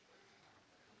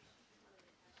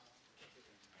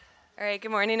All right,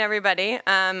 good morning, everybody.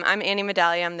 I'm Annie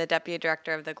Medaglia. I'm the Deputy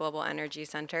Director of the Global Energy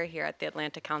Center here at the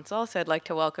Atlantic Council. So I'd like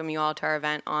to welcome you all to our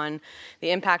event on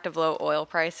the impact of low oil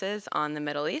prices on the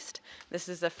Middle East. This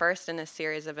is the first in a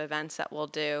series of events that we'll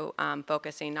do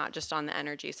focusing not just on the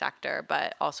energy sector,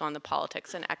 but also on the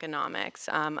politics and economics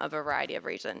of a variety of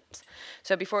regions.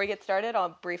 So before we get started,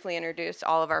 I'll briefly introduce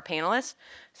all of our panelists.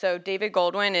 So David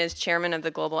Goldwyn is Chairman of the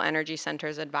Global Energy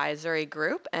Center's Advisory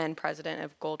Group and President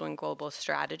of Goldwyn Global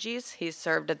Strategies. He's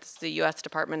served as the U.S.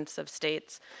 Department of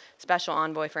State's Special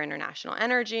Envoy for International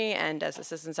Energy and as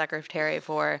Assistant Secretary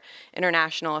for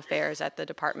International Affairs at the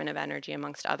Department of Energy,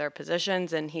 amongst other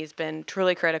positions. And he's been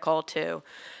truly critical to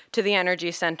the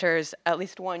Energy Center's at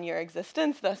least 1 year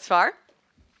existence thus far.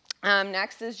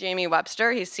 Next is Jamie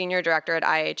Webster. He's Senior Director at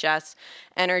IHS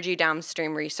Energy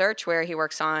Downstream Research, where he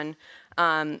works on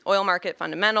oil market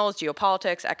fundamentals,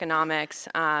 geopolitics, economics,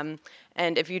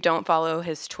 and if you don't follow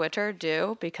his Twitter,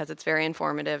 do, because it's very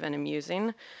informative and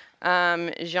amusing.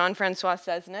 Jean-Francois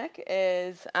Sesnick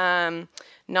is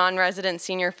non-resident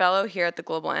senior fellow here at the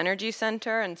Global Energy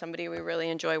Center and somebody we really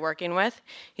enjoy working with.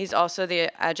 He's also the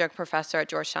adjunct professor at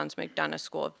Georgetown's McDonough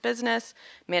School of Business,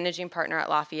 managing partner at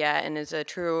Lafayette, and is a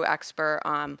true expert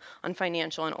on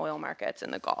financial and oil markets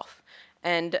in the Gulf.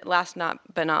 And last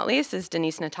but not least is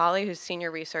Denise Natali, who's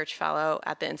Senior Research Fellow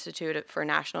at the Institute for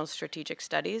National Strategic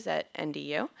Studies at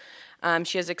NDU.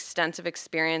 She has extensive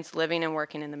experience living and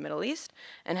working in the Middle East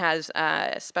and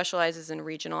specializes in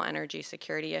regional energy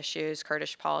security issues,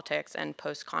 Kurdish politics, and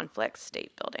post-conflict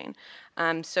state building.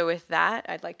 So with that,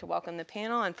 I'd like to welcome the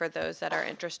panel, and for those that are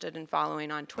interested in following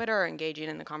on Twitter or engaging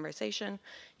in the conversation,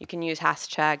 you can use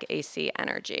hashtag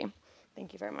 #ACEnergy.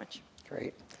 Thank you very much.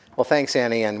 Great. Well, thanks,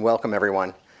 Annie, and welcome,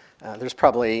 everyone. There's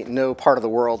probably no part of the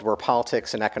world where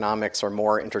politics and economics are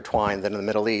more intertwined than in the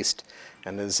Middle East.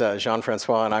 And as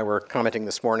Jean-Francois and I were commenting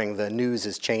this morning, the news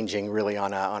is changing really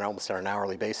on almost an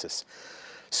hourly basis.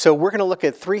 So we're going to look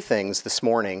at three things this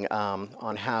morning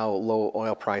on how low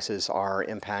oil prices are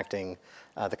impacting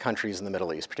the countries in the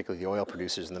Middle East, particularly the oil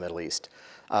producers in the Middle East.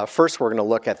 First, we're going to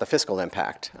look at the fiscal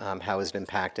impact. How is it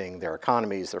impacting their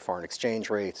economies, their foreign exchange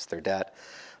rates, their debt?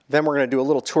 Then we're going to do a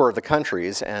little tour of the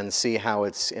countries and see how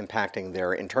it's impacting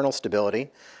their internal stability,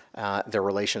 their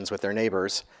relations with their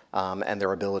neighbors, and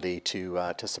their ability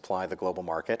to supply the global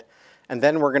market. And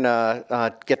then we're going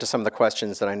to get to some of the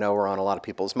questions that I know are on a lot of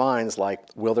people's minds, like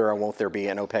will there or won't there be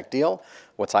an OPEC deal?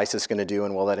 What's ISIS going to do,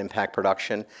 and will that impact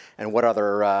production? And what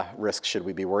other risks should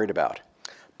we be worried about?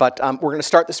 But we're going to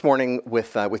start this morning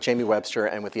with Jamie Webster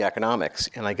and with the economics.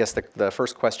 And I guess the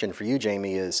first question for you,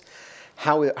 Jamie, is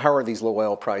how are these low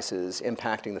oil prices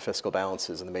impacting the fiscal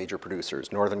balances in the major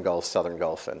producers, Northern Gulf, Southern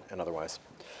Gulf, and otherwise?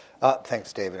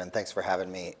 Thanks, David, and thanks for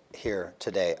having me here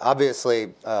today.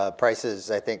 Obviously,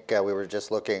 prices, I think we were just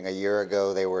looking a year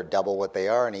ago, they were double what they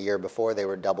are, and a year before they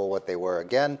were double what they were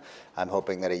again. I'm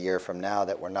hoping that a year from now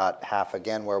that we're not half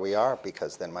again where we are,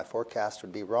 because then my forecast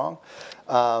would be wrong.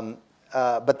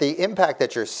 But the impact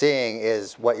that you're seeing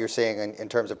is what you're seeing in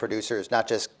terms of producers, not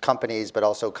just companies, but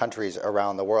also countries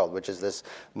around the world, which is this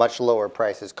much lower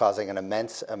prices causing an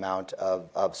immense amount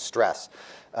of stress.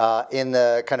 In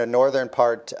the kind of northern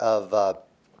part of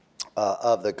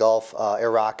the Gulf,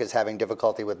 Iraq is having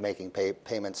difficulty with making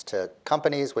payments to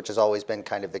companies, which has always been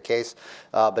kind of the case,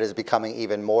 but is becoming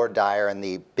even more dire. And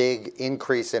the big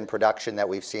increase in production that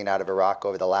we've seen out of Iraq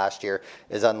over the last year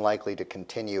is unlikely to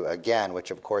continue again, which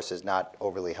of course is not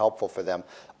overly helpful for them.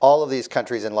 All of these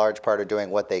countries in large part are doing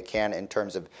what they can in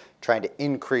terms of trying to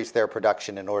increase their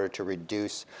production in order to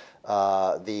reduce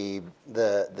the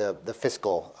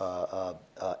fiscal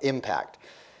impact.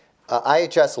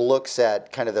 IHS looks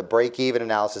at kind of the break-even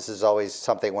analysis. Is always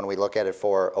something when we look at it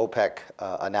for OPEC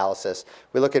analysis.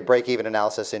 We look at break-even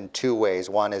analysis in two ways.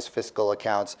 One is fiscal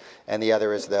accounts, and the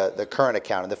other is the current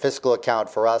account. And the fiscal account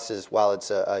for us is, while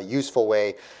it's a useful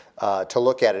way to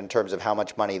look at it in terms of how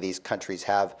much money these countries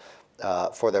have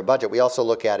for their budget, we also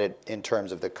look at it in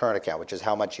terms of the current account, which is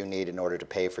how much you need in order to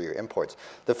pay for your imports.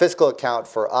 The fiscal account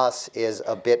for us is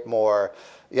a bit more,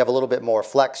 you have a little bit more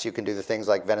flex. You can do the things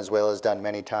like Venezuela has done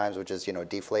many times, which is,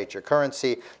 deflate your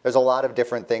currency. There's a lot of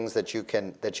different things that you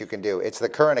can do. It's the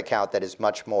current account that is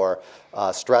much more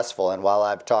stressful. And while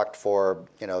I've talked for,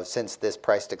 since this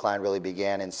price decline really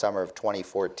began in summer of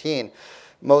 2014,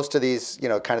 most of these,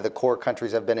 kind of the core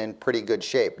countries have been in pretty good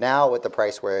shape. Now, with the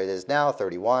price where it is now,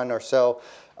 31 or so,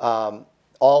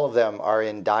 all of them are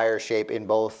in dire shape in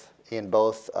both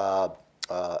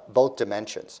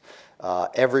dimensions.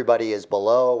 Everybody is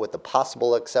below, with the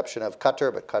possible exception of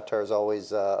Qatar, but Qatar is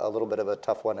always a little bit of a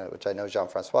tough one, which I know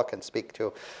Jean-Francois can speak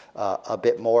to a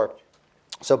bit more.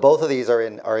 So both of these are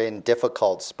in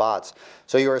difficult spots.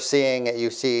 So you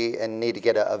see and need to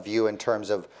get a view in terms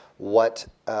of what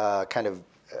kind of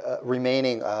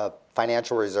remaining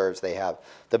financial reserves they have.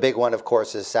 The big one, of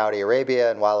course, is Saudi Arabia,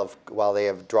 and while they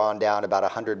have drawn down about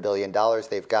 $100 billion,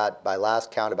 they've got, by last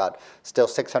count, about still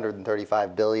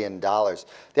 $635 billion. The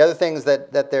other things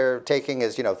that they're taking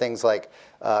is, things like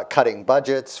cutting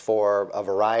budgets for a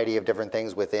variety of different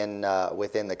things within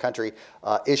the country,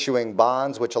 issuing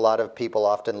bonds, which a lot of people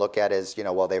often look at as,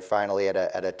 well, they're finally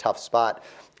at a tough spot.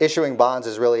 Issuing bonds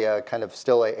is really a kind of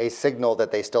still a signal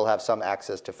that they still have some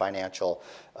access to financial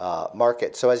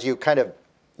markets. So as you kind of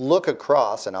look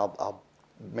across, and I'll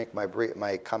make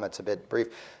my comments a bit brief,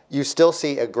 you still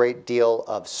see a great deal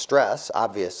of stress,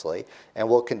 obviously, and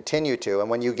will continue to. And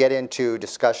when you get into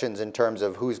discussions in terms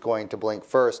of who's going to blink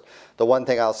first, the one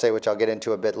thing I'll say, which I'll get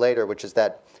into a bit later, which is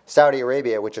that Saudi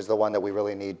Arabia, which is the one that we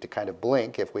really need to kind of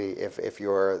blink if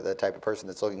you're the type of person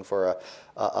that's looking for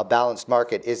a balanced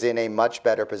market, is in a much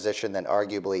better position than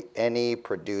arguably any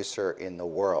producer in the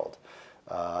world.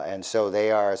 And so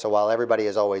they are. So while everybody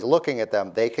is always looking at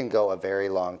them, they can go a very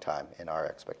long time in our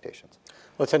expectations.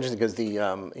 Well, it's interesting because the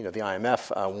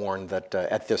IMF warned that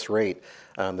at this rate,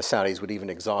 the Saudis would even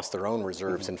exhaust their own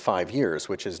reserves in 5 years,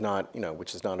 which is not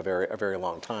a very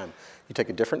long time. You take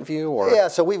a different view, or? Yeah,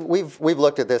 so we've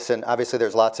looked at this, and obviously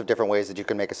there's lots of different ways that you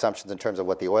can make assumptions in terms of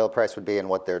what the oil price would be and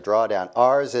what their drawdown.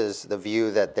 Ours is the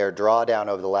view that their drawdown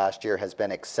over the last year has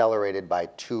been accelerated by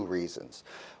two reasons.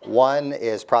 One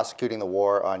is prosecuting the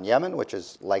war on Yemen, which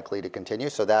is likely to continue,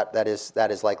 so that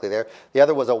is likely there. The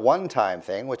other was a one-time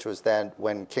thing, which was then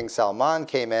when King Salman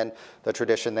came in. The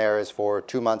tradition there is for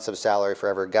 2 months of salary for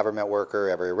every government worker,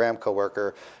 every Aramco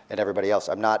worker, and everybody else.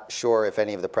 I'm not sure if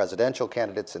any of the presidential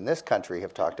candidates in this country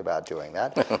have talked about doing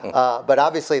that. But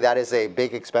obviously that is a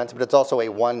big expense, but it's also a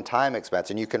one-time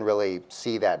expense, and you can really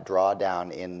see that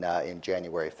drawdown in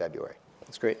January, February.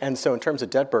 That's great. And so in terms of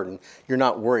debt burden, you're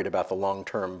not worried about the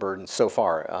long-term burden so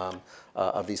far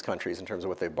of these countries in terms of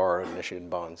what they've borrowed and issued in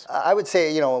bonds? I would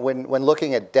say, when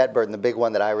looking at debt burden, the big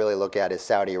one that I really look at is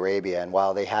Saudi Arabia. And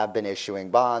while they have been issuing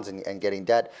bonds and getting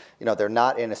debt, they're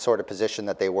not in a sort of position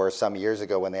that they were some years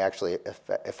ago when they actually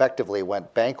effectively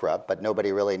went bankrupt, but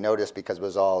nobody really noticed because it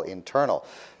was all internal.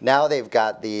 Now they've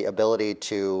got the ability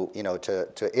to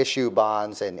issue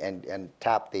bonds and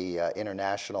tap the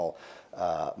international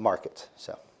markets.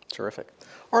 So terrific.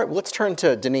 All right, well, let's turn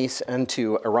to Denise and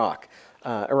to Iraq.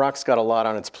 Iraq's got a lot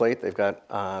on its plate. They've got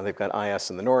IS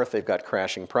in the north. They've got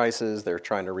crashing prices. They're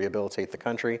trying to rehabilitate the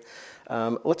country.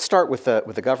 Let's start with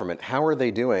the government. How are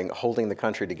they doing holding the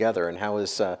country together, and how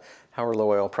are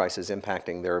low oil prices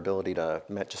impacting their ability to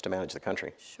manage the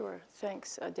country? Sure.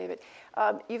 Thanks, David.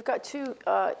 You've got two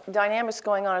dynamics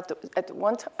going on. At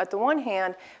the one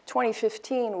hand,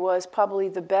 2015 was probably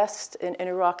the best in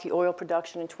Iraqi oil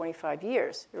production in 25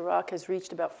 years. Iraq has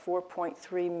reached about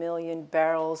 4.3 million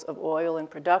barrels of oil in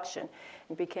production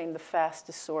and became the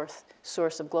fastest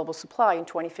source of global supply in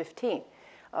 2015.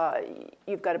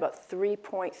 You've got about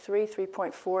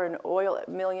 3.4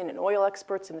 million in oil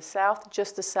exports in the south,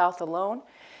 just the south alone.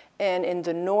 And in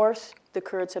the north, the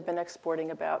Kurds have been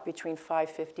exporting about between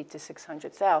 550 to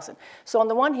 600,000. So on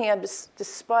the one hand,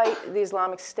 despite the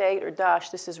Islamic State or Daesh,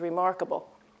 this is remarkable.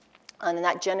 And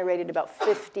that generated about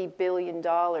 $50 billion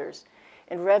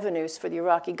in revenues for the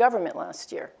Iraqi government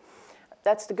last year.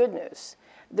 That's the good news.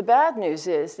 The bad news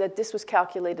is that this was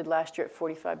calculated last year at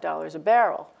 $45 a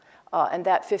barrel. And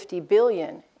that $50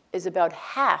 billion is about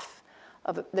half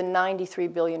of the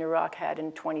 $93 billion Iraq had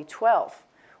in 2012.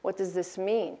 What does this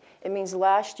mean? It means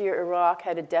last year Iraq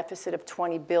had a deficit of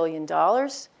 $20 billion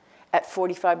at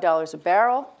 $45 a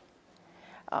barrel.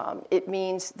 It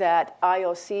means that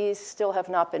IOCs still have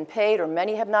not been paid, or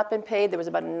many have not been paid. There was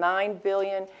about a $9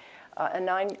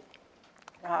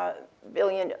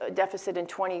 billion deficit in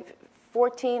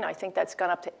 2014. I think that's gone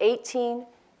up to $18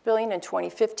 billion in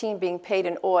 2015 being paid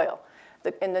in oil.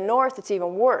 In the north, it's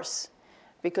even worse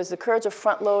because the Kurds are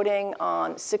front-loading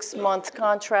on 6-month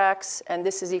contracts, and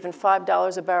this is even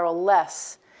 $5 a barrel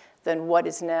less than what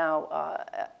is now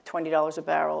 $20 a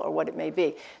barrel or what it may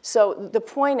be. So the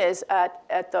point is,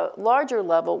 at the larger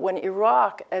level, when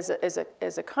Iraq as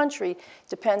a country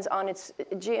depends on its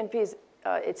GNP,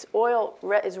 its oil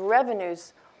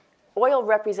revenues, oil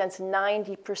represents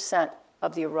 90%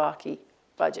 of the Iraqi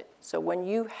budget. So when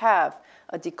you have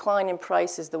a decline in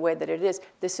prices the way that it is,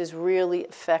 this is really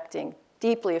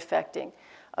deeply affecting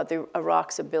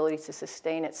Iraq's ability to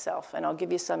sustain itself. And I'll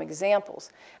give you some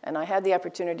examples. And I had the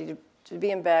opportunity to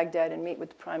be in Baghdad and meet with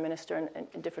the Prime Minister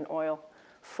and different oil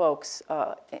folks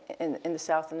in the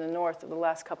South and the North over the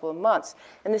last couple of months.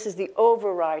 And this is the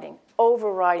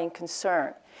overriding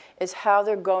concern, is how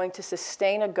they're going to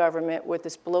sustain a government with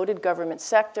this bloated government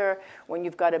sector when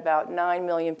you've got about 9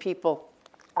 million people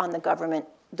on the government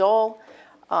dole.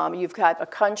 You've got a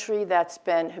country that's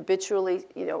been habitually,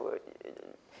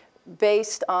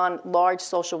 based on large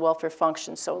social welfare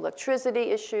functions. So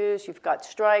electricity issues, you've got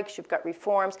strikes, you've got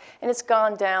reforms, and it's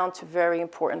gone down to very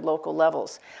important local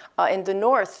levels. In the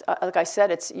North, like I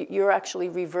said, you're actually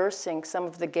reversing some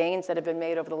of the gains that have been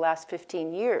made over the last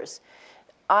 15 years.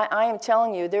 I am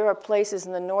telling you, there are places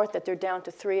in the North that they're down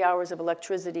to 3 hours of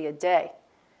electricity a day.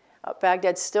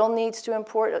 Baghdad still needs to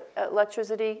import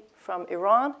electricity from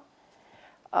Iran.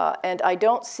 And I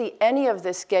don't see any of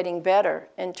this getting better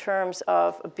in terms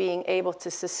of being able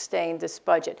to sustain this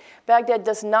budget. Baghdad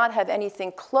does not have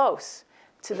anything close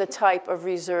to the type of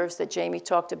reserves that Jamie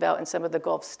talked about in some of the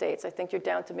Gulf states. I think you're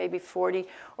down to maybe $40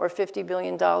 or $50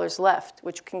 billion left,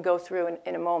 which can go through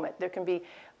in a moment. There can be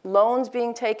loans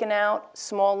being taken out,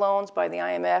 small loans by the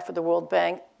IMF or the World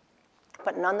Bank,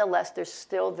 but nonetheless, there's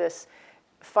still this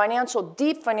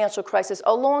deep financial crisis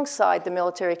alongside the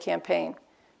military campaign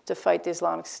to fight the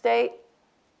Islamic State,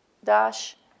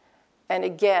 Daesh, and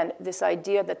again, this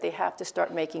idea that they have to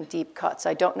start making deep cuts.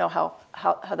 I don't know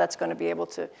how that's going to be able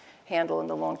to handle in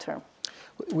the long term.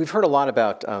 We've heard a lot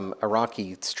about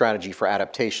Iraqi strategy for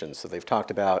adaptation. So they've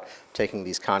talked about taking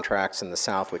these contracts in the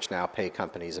south, which now pay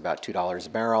companies about $2 a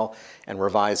barrel, and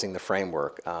revising the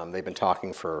framework. They've been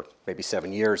talking for maybe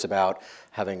 7 years about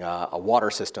having a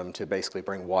water system to basically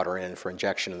bring water in for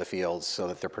injection in the fields so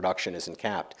that their production isn't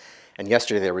capped. And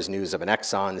yesterday there was news of an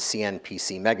Exxon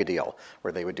CNPC mega deal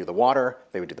where they would do the water,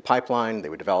 they would do the pipeline, they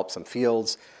would develop some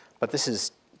fields. But this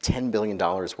is $10 billion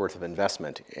worth of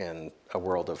investment in a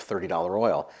world of $30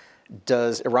 oil.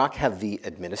 Does Iraq have the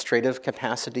administrative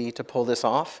capacity to pull this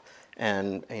off?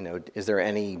 And is there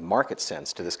any market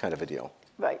sense to this kind of a deal?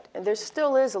 Right, and there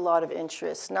still is a lot of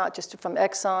interest, not just from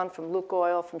Exxon, from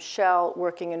Lukoil, from Shell,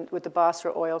 working with the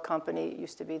Basra Oil Company, it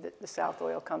used to be the South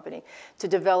Oil Company, to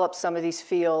develop some of these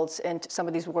fields and some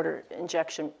of these water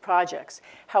injection projects.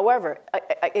 However,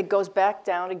 it goes back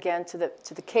down again to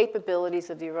the capabilities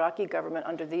of the Iraqi government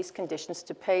under these conditions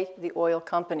to pay the oil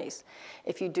companies.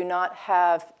 If you do not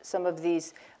have some of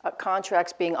these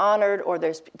contracts being honored, or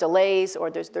there's delays,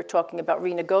 or they're talking about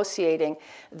renegotiating,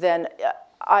 then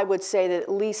I would say that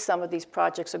at least some of these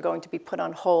projects are going to be put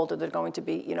on hold, or they're going to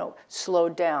be,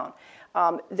 slowed down.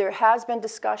 There has been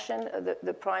discussion.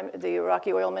 The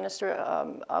Iraqi oil minister,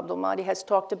 Abdul Mahdi, has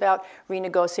talked about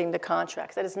renegotiating the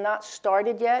contracts. That has not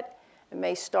started yet. It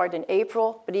may start in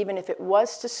April, but even if it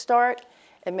was to start,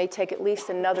 it may take at least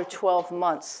another 12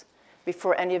 months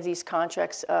before any of these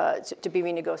contracts to be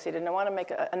renegotiated. And I want to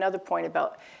make another point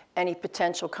about any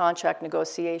potential contract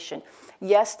negotiation.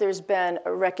 Yes, there's been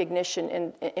a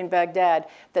recognition in Baghdad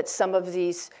that some of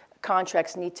these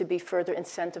contracts need to be further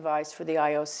incentivized for the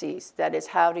IOCs. That is,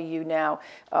 how do you now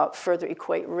further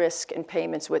equate risk and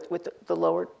payments with the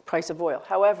lower price of oil?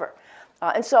 However,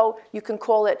 and so you can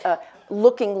call it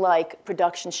looking like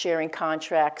production sharing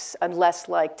contracts and less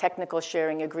like technical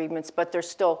sharing agreements, but they're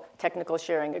still technical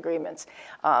sharing agreements.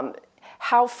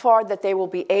 How far that they will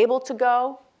be able to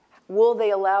go, will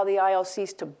they allow the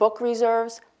IOCs to book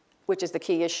reserves, which is the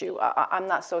key issue? I'm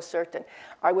not so certain.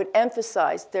 I would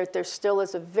emphasize that there still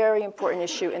is a very important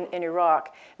issue in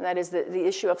Iraq, and that is the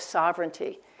issue of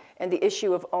sovereignty and the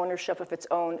issue of ownership of its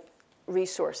own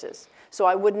resources. So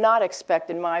I would not expect,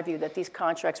 in my view, that these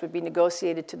contracts would be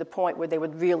negotiated to the point where they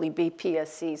would really be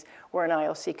PSCs, where an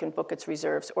IOC can book its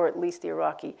reserves, or at least the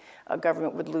Iraqi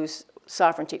government would lose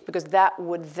sovereignty, because that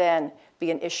would then be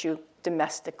an issue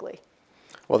domestically.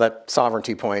 Well, that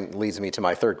sovereignty point leads me to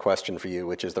my third question for you,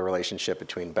 which is the relationship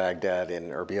between Baghdad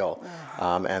and Erbil.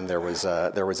 And there was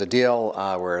a deal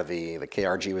where the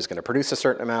KRG was going to produce a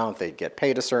certain amount, they'd get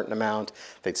paid a certain amount,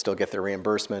 they'd still get their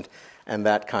reimbursement, and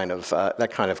that kind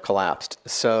of collapsed.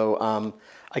 So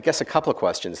I guess a couple of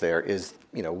questions there is,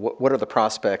 what are the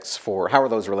prospects for, how are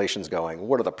those relations going?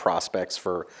 What are the prospects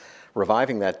for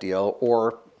reviving that deal?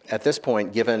 Or at this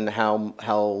point, given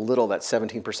how little that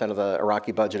 17% of the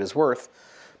Iraqi budget is worth,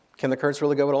 can the Kurds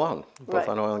really go it alone, both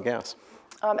on oil and gas?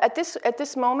 At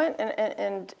this moment,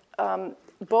 and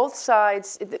both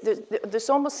sides,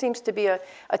 this almost seems to be a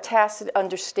tacit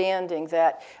understanding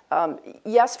that,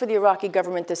 yes, for the Iraqi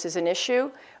government this is an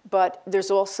issue, but there's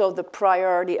also the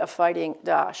priority of fighting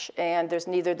Daesh. And there's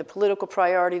neither the political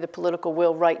priority, the political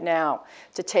will right now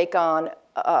to take on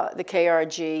the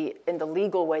KRG in the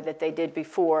legal way that they did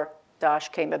before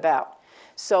Daesh came about.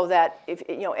 So that if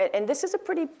you know, and this is a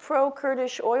pretty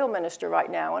pro-Kurdish oil minister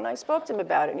right now, and I spoke to him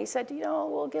about it, and he said,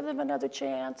 we'll give them another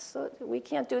chance. We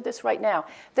can't do this right now.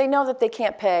 They know that they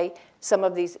can't pay some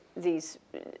of these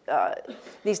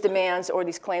demands or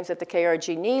these claims that the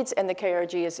KRG needs, and the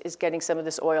KRG is getting some of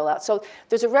this oil out. So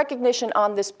there's a recognition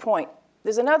on this point.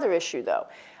 There's another issue, though.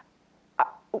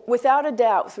 Without a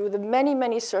doubt, through the many,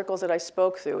 many circles that I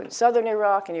spoke through in southern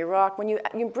Iraq and Iraq, when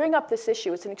you bring up this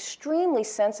issue, it's an extremely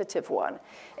sensitive one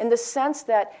in the sense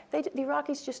that the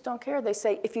Iraqis just don't care. They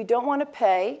say, if you don't want to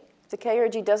pay, if the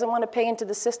KRG doesn't want to pay into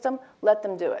the system, let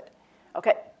them do it.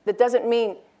 Okay, that doesn't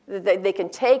mean that they can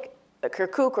take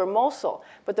Kirkuk or Mosul,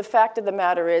 but the fact of the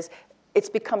matter is it's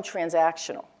become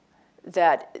transactional.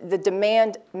 That the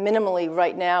demand minimally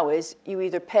right now is you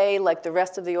either pay like the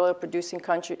rest of the oil-producing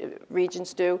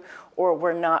regions do, or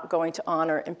we're not going to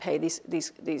honor and pay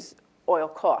these oil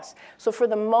costs. So for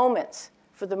the moment,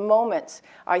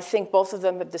 I think both of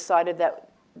them have decided that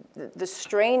the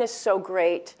strain is so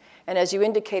great, and as you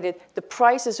indicated, the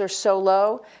prices are so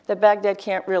low that Baghdad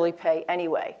can't really pay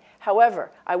anyway.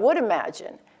 However, I would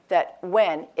imagine that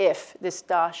if this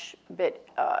Daesh bit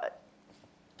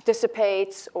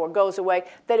dissipates or goes away,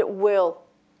 that it will,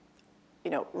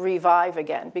 revive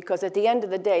again. Because at the end of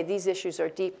the day, these issues are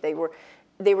deep. They were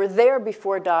there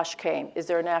before Daesh came. Is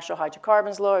there a national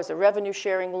hydrocarbons law? Is there a revenue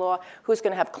sharing law? Who's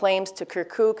going to have claims to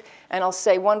Kirkuk? And I'll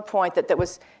say one point that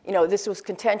was, this was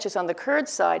contentious on the Kurd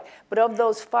side, but of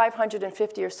those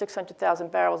 550 or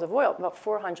 600,000 barrels of oil, about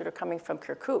 400 are coming from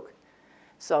Kirkuk.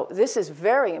 So this is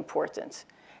very important.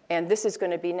 And this is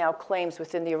going to be now claims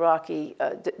within the Iraqi,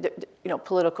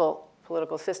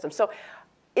 political system. So,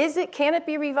 can it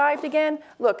be revived again?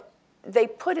 Look, they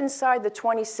put inside the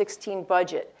 2016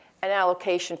 budget an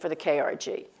allocation for the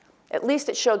KRG. At least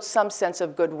it showed some sense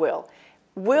of goodwill.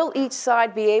 Will each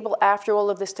side be able, after all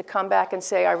of this, to come back and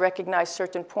say, I recognize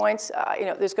certain points?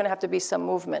 There's going to have to be some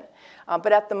movement.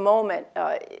 But at the moment,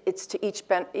 it's to each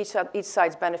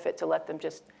side's benefit to let them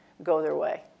just go their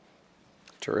way.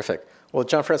 Terrific. Well,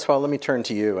 Jean-Francois, let me turn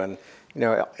to you. And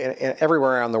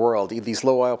everywhere around the world, these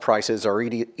low oil prices are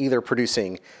either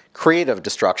producing creative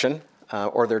destruction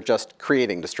or they're just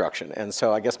creating destruction. And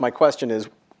so I guess my question is,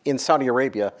 in Saudi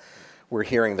Arabia, we're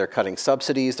hearing they're cutting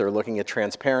subsidies, they're looking at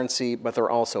transparency, but they're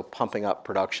also pumping up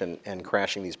production and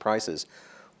crashing these prices.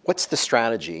 What's the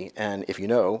strategy? And if you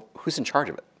know, who's in charge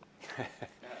of it?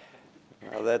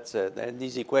 Well, that's an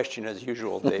easy question as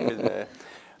usual, David.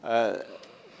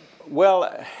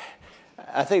 Well,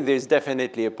 I think there's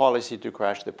definitely a policy to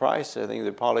crash the price. I think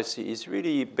the policy is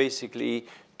really basically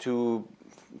to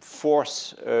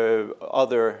force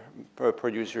other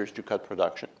producers to cut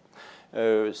production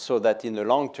so that in the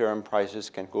long term prices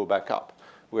can go back up.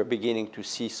 We're beginning to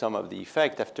see some of the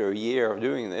effect after a year of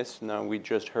doing this. Now, we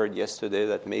just heard yesterday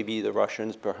that maybe the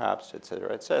Russians perhaps, et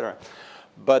cetera, et cetera.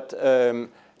 But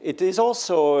it is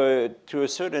also, to a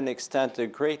certain extent,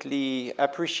 greatly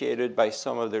appreciated by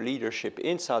some of the leadership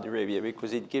in Saudi Arabia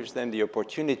because it gives them the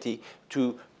opportunity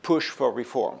to push for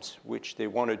reforms, which they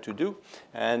wanted to do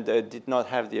and did not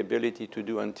have the ability to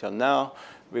do until now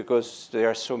because there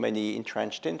are so many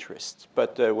entrenched interests.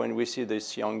 But when we see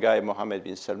this young guy, Mohammed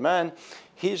bin Salman,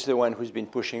 he's the one who's been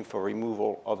pushing for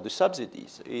removal of the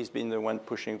subsidies. He's been the one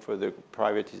pushing for the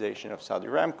privatization of Saudi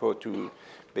Aramco to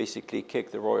basically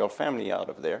kick the royal family out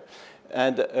of there.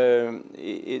 And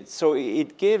so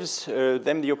it gives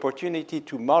them the opportunity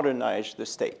to modernize the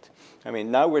state. I mean,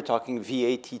 now we're talking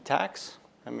VAT tax.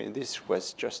 I mean, this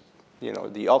was just,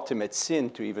 the ultimate sin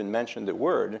to even mention the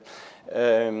word.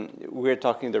 We're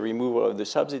talking the removal of the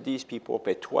subsidies. People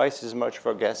pay twice as much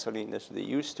for gasoline as they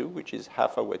used to, which is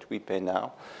half of what we pay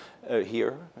now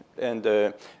here.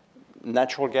 And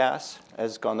natural gas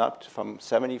has gone up from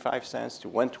 75 cents to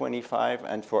 125,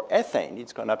 and for ethane,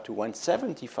 it's gone up to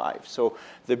 175. So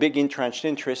the big entrenched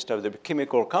interest of the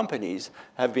chemical companies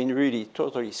have been really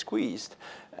totally squeezed.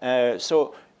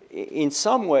 So in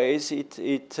some ways,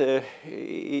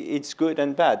 it's good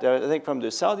and bad. I think from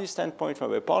the Saudi standpoint,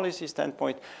 from a policy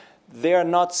standpoint, they are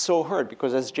not so hurt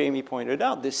because, as Jamie pointed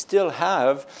out, they still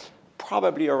have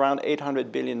probably around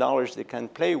 $800 billion they can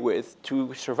play with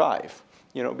to survive.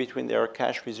 Between their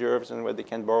cash reserves and what they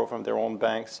can borrow from their own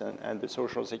banks and the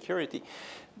Social Security,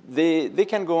 they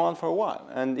can go on for a while.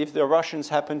 And if the Russians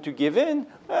happen to give in,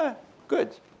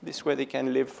 good. This way they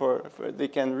can live they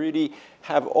can really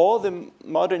have all the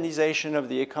modernization of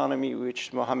the economy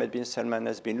which Mohammed bin Salman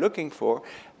has been looking for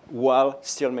while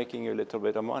still making a little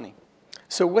bit of money.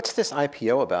 So what's this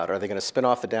IPO about? Are they going to spin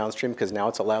off the downstream because now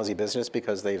it's a lousy business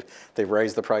because they've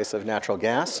raised the price of natural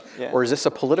gas? Yeah. Or is this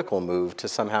a political move to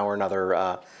somehow or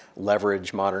another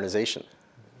leverage modernization?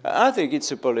 I think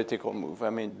it's a political move. I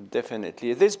mean,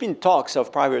 definitely. There's been talks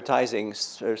of privatizing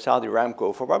Saudi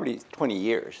Aramco for probably 20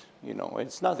 years. You know,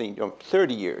 it's nothing,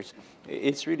 30 years.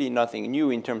 It's really nothing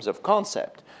new in terms of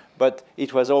concept. But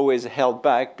it was always held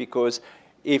back because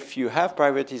if you have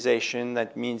privatization,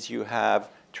 that means you have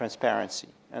transparency.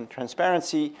 And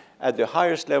transparency at the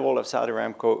highest level of Saudi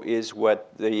Aramco is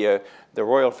what the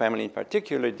royal family in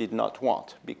particular did not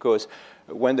want, because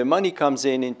when the money comes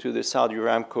into the Saudi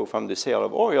Aramco from the sale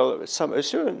of oil, a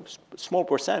certain small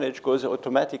percentage goes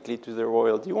automatically to the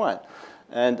royal diwan.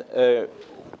 And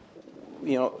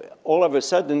you know, all of a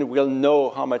sudden we'll know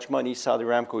how much money Saudi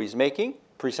Aramco is making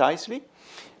precisely,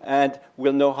 and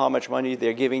we'll know how much money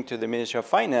they're giving to the Ministry of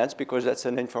Finance, because that's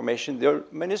an information the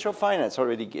Ministry of Finance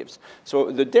already gives.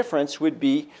 So the difference would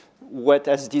be what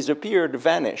has disappeared,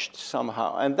 vanished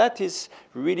somehow. And that is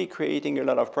really creating a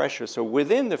lot of pressure. So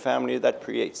within the family, that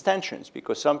creates tensions,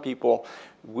 because some people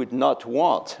would not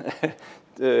want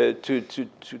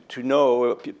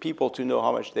people to know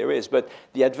how much there is. But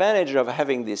the advantage of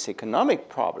having this economic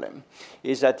problem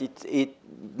is that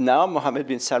now Mohammed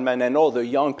bin Salman and all the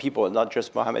young people, not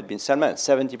just Mohammed bin Salman,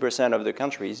 70% of the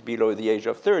country is below the age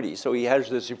of 30. So he has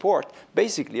the support,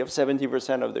 basically, of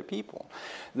 70% of the people.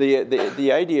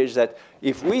 The idea is that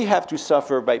if we have to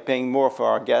suffer by paying more for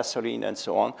our gasoline and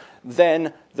so on,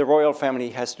 then the royal family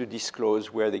has to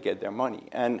disclose where they get their money.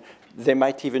 And there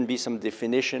might even be some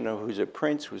definition of who's a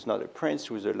prince, who's not a prince,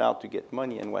 who's allowed to get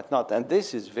money and whatnot. And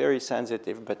this is very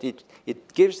sensitive, but it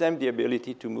gives them the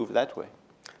ability to move that way.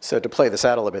 So to play this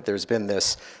out a little bit, there's been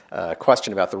this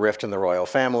question about the rift in the royal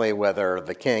family, whether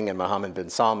the king and Mohammed bin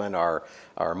Salman are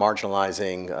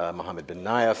marginalizing Mohammed bin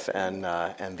Nayef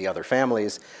and the other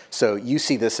families. So you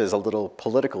see this as a little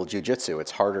political jujitsu.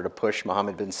 It's harder to push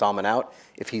Mohammed bin Salman out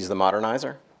if he's the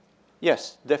modernizer?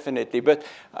 Yes, definitely. But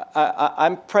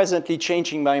I'm presently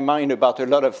changing my mind about a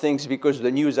lot of things because the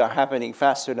news are happening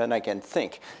faster than I can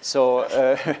think. So,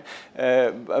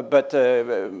 but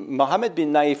Mohammed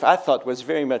bin Nayef, I thought, was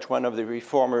very much one of the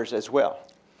reformers as well.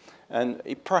 And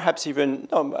perhaps even,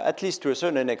 no, at least to a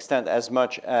certain extent, as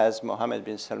much as Mohammed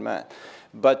bin Salman.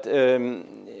 But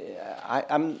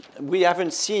we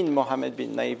haven't seen Mohammed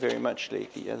bin Nayef very much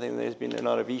lately. I think there's been a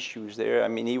lot of issues there. I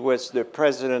mean, he was the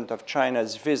president of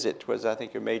China's visit, was, I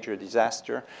think, a major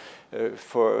disaster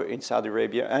in Saudi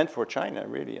Arabia and for China,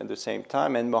 really, at the same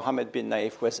time. And Mohammed bin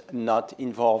Nayef was not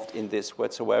involved in this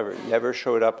whatsoever. He never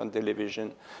showed up on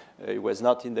television. He was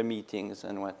not in the meetings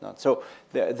and whatnot. So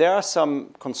there are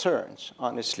some concerns,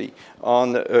 honestly,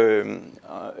 on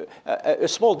a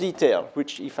small detail,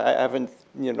 which if I haven't,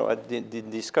 I didn't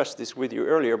discuss this with you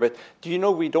earlier, but do you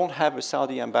know we don't have a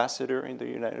Saudi ambassador in the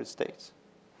United States?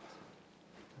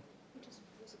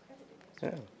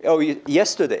 Yeah. Oh,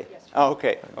 yesterday? Oh,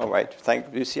 okay. All right.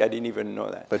 You see, I didn't even know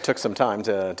that. But it took some time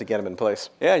to get him in place.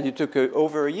 Yeah, it took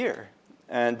over a year.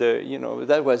 And,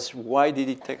 that was, why did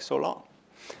it take so long?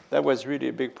 That was really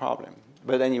a big problem.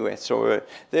 But anyway, so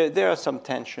there are some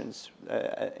tensions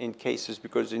in cases,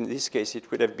 because in this case it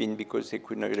would have been because they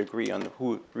could not agree on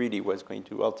who really was going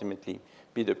to ultimately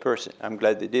be the person. I'm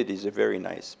glad they did. He's a very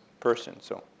nice person.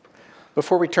 So,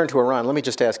 before we turn to Iran, let me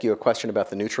just ask you a question about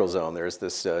the neutral zone. There's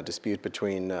this dispute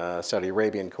between Saudi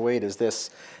Arabia and Kuwait. Is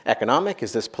this economic?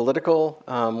 Is this political?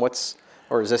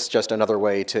 Or is this just another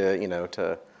way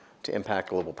to impact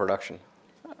global production?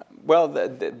 Well,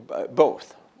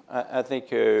 both. I think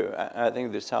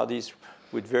the Saudis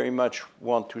would very much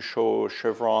want to show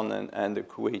Chevron and the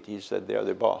Kuwaitis that they are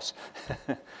the boss,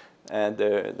 and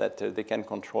that they can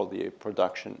control the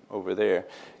production over there.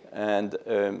 And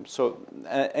so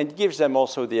it gives them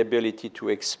also the ability to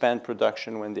expand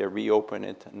production when they reopen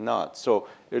it and not. So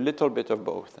a little bit of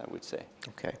both, I would say.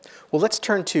 Okay. Well, let's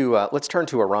turn to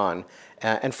Iran.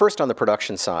 And first, on the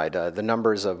production side, the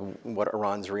numbers of what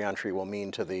Iran's reentry will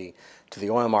mean to the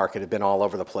oil market have been all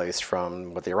over the place,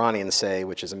 from what the Iranians say,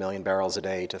 which is 1 million barrels a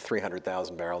day, to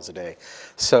 300,000 barrels a day.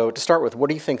 So to start with, what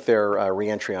do you think their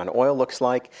reentry on oil looks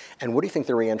like? And what do you think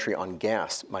their reentry on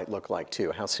gas might look like,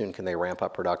 too? How soon can they ramp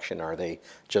up production? Are they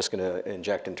just going to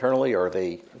inject internally, or are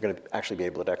they going to actually be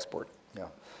able to export? Yeah.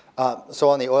 So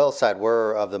on the oil side,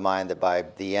 we're of the mind that by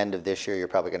the end of this year, you're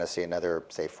probably going to see another,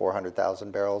 say,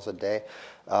 400,000 barrels a day.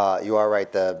 You are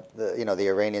right. The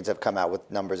Iranians have come out with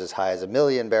numbers as high as 1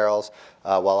 million barrels,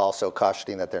 while also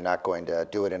cautioning that they're not going to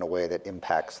do it in a way that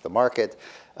impacts the market.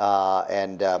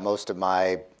 And most of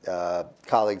my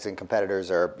colleagues and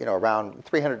competitors are, around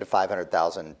 300 to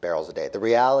 500,000 barrels a day. The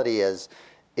reality is,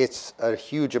 it's a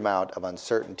huge amount of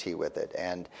uncertainty with it,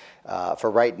 and for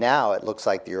right now, it looks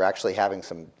like you're actually having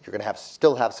you're going to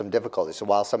still have some difficulty. So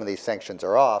while some of these sanctions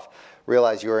are off,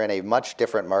 realize you're in a much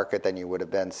different market than you would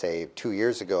have been, say, 2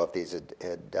 years ago if these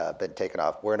had been taken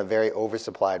off. We're in a very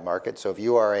oversupplied market. So if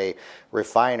you are a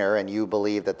refiner and you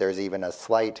believe that there's even a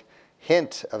slight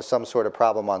hint of some sort of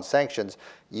problem on sanctions,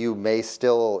 you may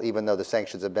still, even though the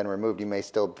sanctions have been removed, you may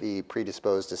still be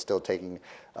predisposed to still taking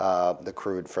the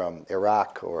crude from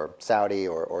Iraq or Saudi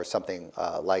or something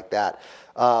like that.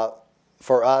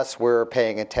 For us, we're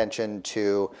paying attention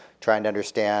to trying to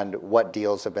understand what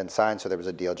deals have been signed. So there was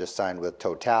a deal just signed with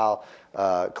Total,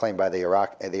 claimed by the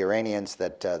Iranians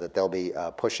that they'll be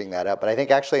pushing that up. But I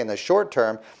think actually in the short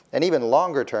term and even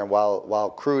longer term,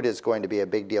 while crude is going to be a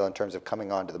big deal in terms of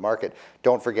coming onto the market,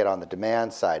 don't forget on the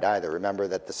demand side either. Remember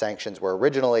that the sanctions were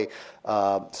originally,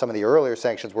 some of the earlier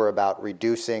sanctions were about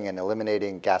reducing and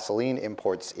eliminating gasoline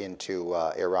imports into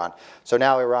Iran. So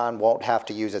now Iran won't have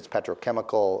to use its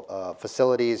petrochemical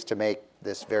facilities to make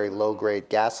this very low-grade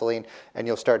gasoline, and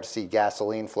you'll start to see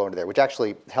gasoline flow into there, which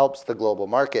actually helps the global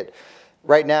market.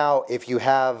 Right now, if you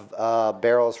have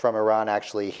barrels from Iran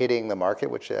actually hitting the market,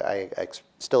 which I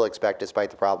still expect despite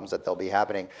the problems that they'll be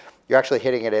happening, you're actually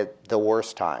hitting it at the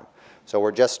worst time. So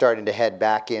we're just starting to head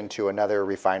back into another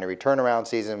refinery turnaround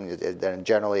season. Then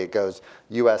generally it goes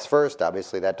U.S. first.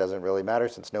 Obviously that doesn't really matter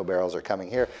since no barrels are coming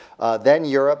here. Then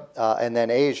Europe, and then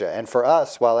Asia. And for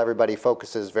us, while everybody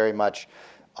focuses very much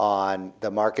on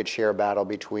the market share battle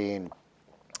between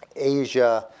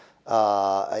Asia,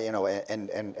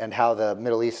 and how the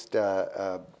Middle East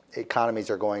economies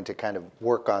are going to kind of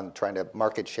work on trying to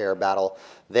market share battle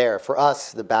there. For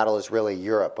us, the battle is really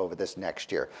Europe over this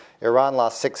next year. Iran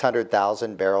lost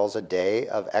 600,000 barrels a day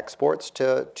of exports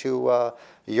to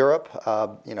Europe,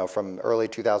 from early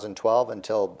 2012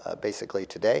 until basically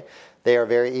today. They are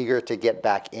very eager to get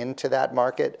back into that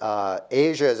market.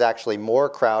 Asia is actually more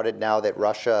crowded now that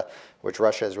Russia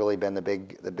has really been the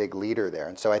big leader there.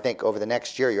 And so I think over the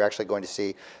next year, you're actually going to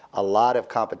see a lot of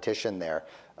competition there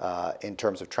in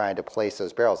terms of trying to place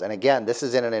those barrels. And again, this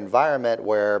is in an environment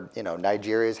where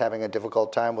Nigeria is having a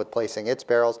difficult time with placing its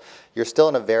barrels. You're still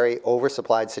in a very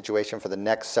oversupplied situation for the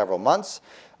next several months.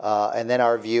 And then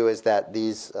our view is that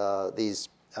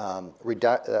a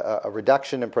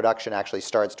reduction in production actually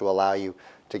starts to allow you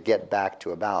to get back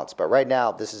to a balance. But right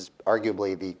now, this is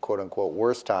arguably the quote-unquote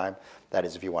worst time. That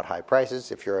is, if you want high prices.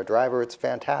 If you're a driver, it's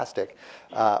fantastic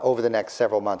over the next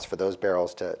several months for those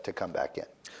barrels to come back in.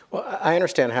 Well, I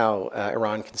understand how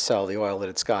Iran can sell the oil that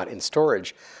it's got in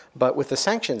storage, but with the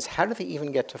sanctions, how do they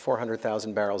even get to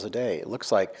 400,000 barrels a day? It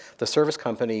looks like the service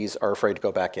companies are afraid to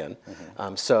go back in.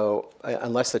 So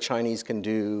unless the Chinese can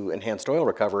do enhanced oil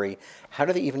recovery, how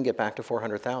do they even get back to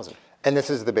 400,000? And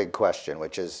this is the big question,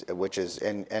 which is,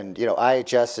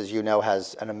 IHS, as you know,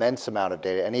 has an immense amount of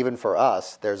data, and even for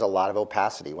us, there's a lot of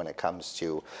opacity when it comes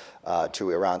to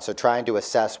Iran. So trying to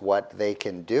assess what they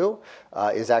can do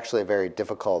is actually a very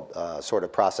difficult sort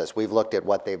of process. We've looked at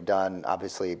what they've done,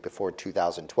 obviously, before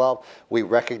 2012. We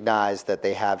recognize that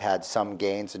they have had some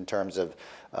gains in terms of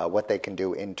what they can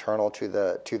do internal to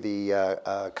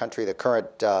the country. The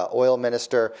current oil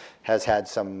minister has had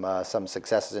some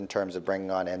successes in terms of bringing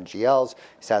on NGLs.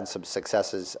 He's had some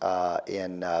successes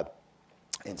in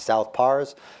South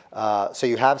Pars. So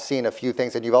you have seen a few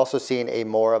things, and you've also seen a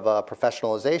more of a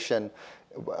professionalization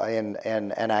in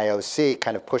NIOC,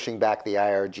 kind of pushing back the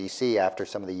IRGC after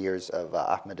some of the years of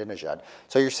Ahmadinejad.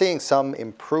 So you're seeing some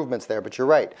improvements there, but you're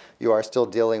right. You are still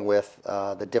dealing with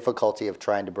the difficulty of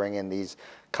trying to bring in these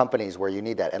companies where you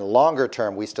need that. And longer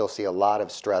term, we still see a lot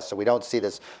of stress. So we don't see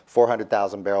this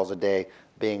 400,000 barrels a day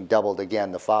being doubled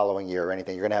again the following year or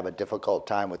anything. You're going to have a difficult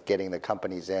time with getting the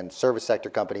companies in, service sector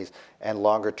companies, and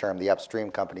longer term, the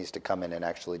upstream companies to come in and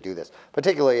actually do this.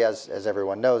 Particularly, as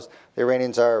everyone knows, the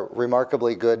Iranians are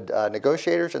remarkably good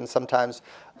negotiators, and sometimes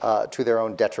to their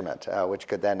own detriment, which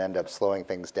could then end up slowing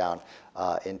things down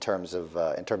in terms of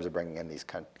bringing in these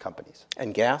companies.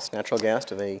 And gas, natural gas,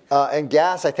 do they? And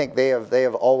gas, I think they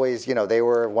have always, they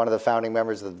were one of the founding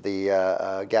members of the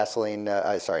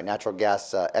natural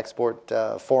gas export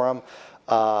forum.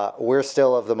 We're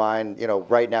still of the mind,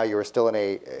 right now you're still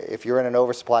if you're in an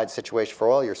oversupplied situation for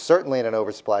oil, you're certainly in an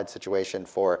oversupplied situation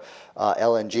for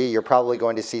LNG. You're probably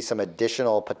going to see some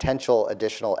potential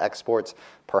additional exports,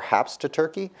 perhaps to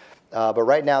Turkey. But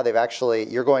right now,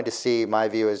 you're going to see, my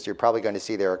view is you're probably going to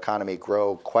see their economy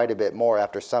grow quite a bit more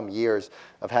after some years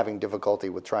of having difficulty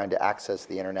with trying to access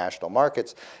the international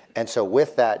markets. And so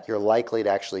with that, you're likely to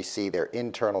actually see their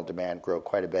internal demand grow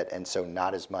quite a bit, and so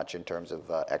not as much in terms of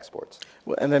exports.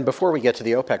 Well, and then before we get to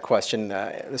the OPEC question,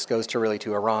 this goes to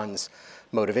Iran's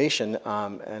motivation,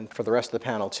 and for the rest of the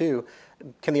panel too.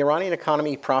 Can the Iranian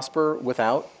economy prosper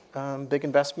without big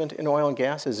investment in oil and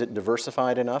gas? Is it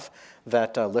diversified enough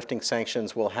that lifting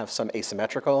sanctions will have some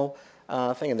asymmetrical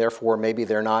thing, and therefore maybe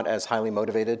they're not as highly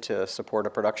motivated to support a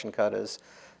production cut as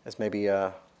maybe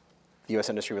the U.S.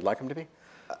 industry would like them to be?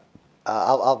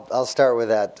 I'll start with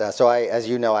that. So as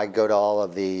you know, I go to all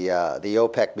of the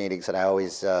OPEC meetings, and I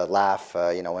always laugh,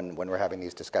 when we're having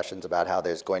these discussions about how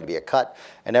there's going to be a cut,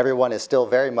 and everyone is still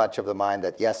very much of the mind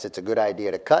that yes, it's a good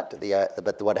idea to cut.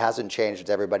 But what hasn't changed is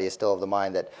everybody is still of the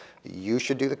mind that you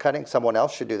should do the cutting, someone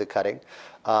else should do the cutting.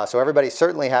 So everybody's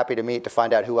certainly happy to meet to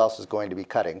find out who else is going to be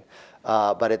cutting.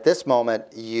 But at this moment,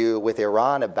 with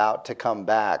Iran about to come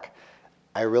back,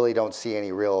 I really don't see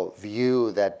any real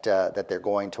view that they're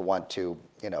going to want to,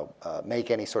 make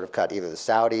any sort of cut, either the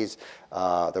Saudis,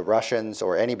 the Russians,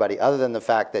 or anybody, other than the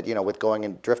fact that, with going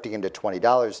and drifting into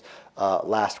 $20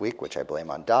 last week, which I blame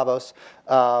on Davos,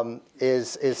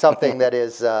 is something that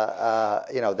is,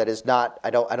 that is not. I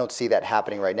don't see that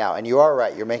happening right now. And you are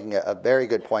right. You're making a very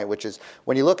good point, which is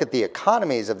when you look at the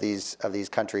economies of these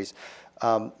countries.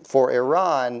 For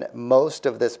Iran, most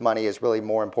of this money is really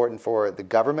more important for the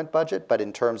government budget, but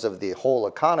in terms of the whole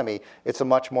economy, it's a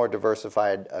much more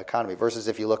diversified economy. Versus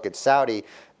if you look at Saudi,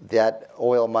 that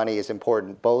oil money is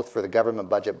important both for the government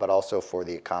budget, but also for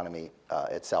the economy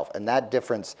itself. And that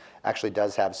difference actually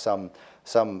does have some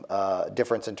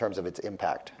difference in terms of its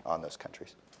impact on those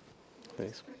countries.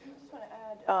 Please.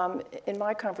 In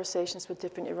my conversations with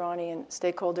different Iranian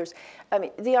stakeholders,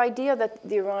 the idea that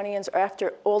the Iranians,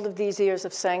 after all of these years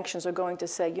of sanctions, are going to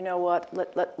say, you know what,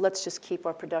 let's just keep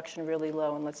our production really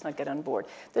low and let's not get on board.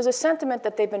 There's a sentiment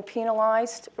that they've been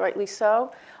penalized, rightly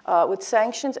so, with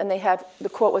sanctions, and the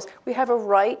quote was, we have a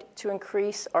right to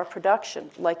increase our production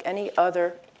like any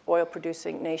other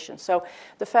oil-producing nation. So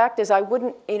the fact is, I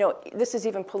wouldn't, this is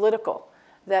even political,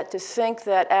 that to think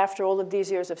that after all of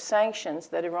these years of sanctions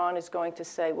that Iran is going to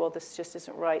say, well, this just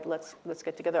isn't right, let's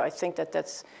get together. I think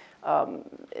that's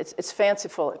it's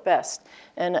fanciful at best.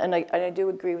 And I do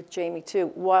agree with Jamie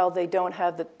too. While they don't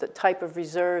have the type of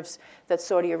reserves that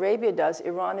Saudi Arabia does,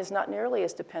 Iran is not nearly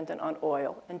as dependent on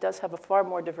oil and does have a far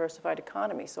more diversified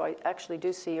economy. So I actually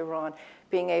do see Iran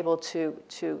being able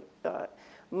to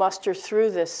muster through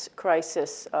this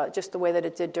crisis just the way that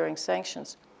it did during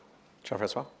sanctions.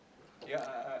 Jean-Francois? Yeah,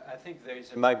 I think there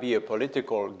might be a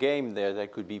political game there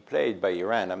that could be played by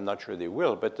Iran. I'm not sure they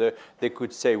will, but they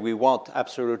could say we want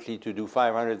absolutely to do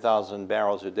 500,000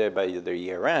 barrels a day by the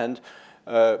year end,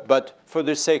 but for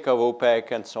the sake of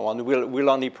OPEC and so on, we'll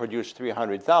only produce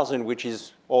 300,000, which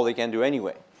is all they can do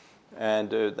anyway.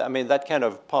 And that kind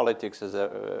of politics has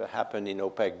happened in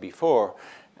OPEC before.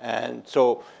 And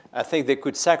so I think they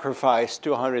could sacrifice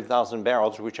 200,000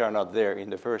 barrels, which are not there in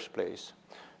the first place.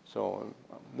 So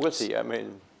we'll see.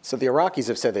 So the Iraqis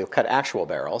have said they'll cut actual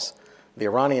barrels. The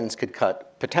Iranians could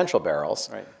cut potential barrels,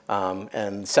 right.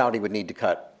 And Saudi would need to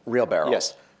cut real barrels.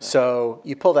 Yes. So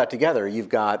you pull that together, you've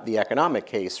got the economic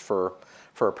case for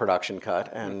a production cut,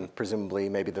 and presumably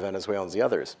maybe the Venezuelans, the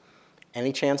others.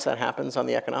 Any chance that happens on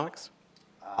the economics?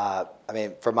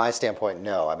 From my standpoint,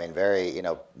 no.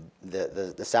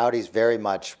 The Saudis very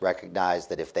much recognize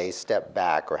that if they step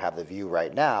back, or have the view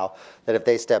right now, that if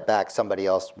they step back, somebody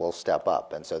else will step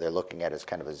up. And so they're looking at it as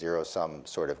kind of a zero-sum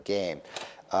sort of game.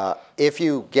 If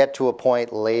you get to a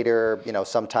point later,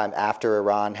 sometime after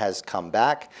Iran has come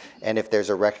back, and if there's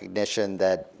a recognition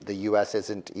that the U.S.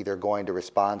 isn't either going to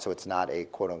respond, so it's not a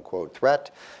quote-unquote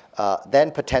threat,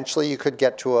 then potentially you could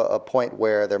get to a point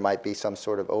where there might be some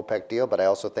sort of OPEC deal. But I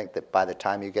also think that by the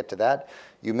time you get to that,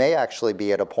 you may actually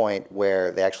be at a point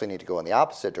where they actually need to go in the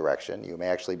opposite direction. You may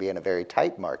actually be in a very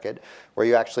tight market where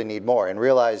you actually need more. And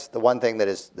realize the one thing that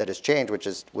has changed, which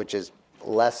is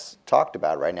less talked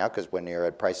about right now, because when you're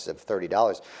at prices of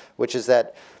 $30, which is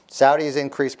that Saudi has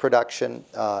increased production.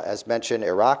 As mentioned,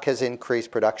 Iraq has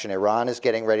increased production. Iran is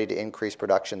getting ready to increase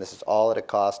production. This is all at a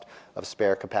cost of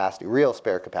spare capacity, real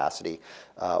spare capacity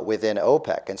within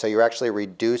OPEC. And so you're actually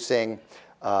reducing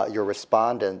your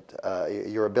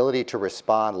ability to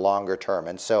respond longer term.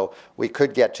 And so we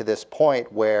could get to this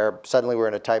point where suddenly we're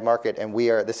in a tight market, and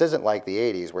this isn't like the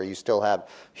 80s where you still have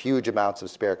huge amounts of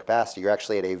spare capacity. You're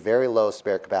actually at a very low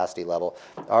spare capacity level.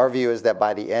 Our view is that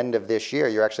by the end of this year,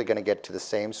 you're actually going to get to the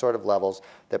same sort of levels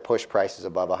that push prices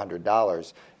above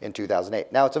 $100 in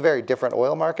 2008. Now, it's a very different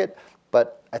oil market,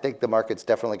 but I think the market's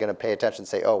definitely going to pay attention and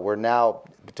say, oh, we're now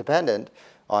dependent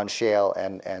on shale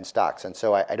and stocks. And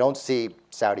so I don't see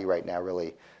Saudi right now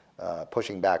really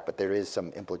pushing back, but there is some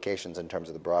implications in terms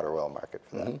of the broader oil market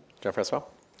for that. Mm-hmm. Jean-Francois?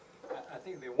 I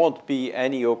think there won't be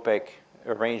any OPEC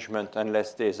arrangement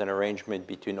unless there's an arrangement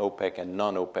between OPEC and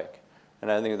non-OPEC. And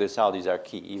I think the Saudis are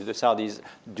key. If the Saudis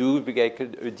do get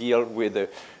a deal with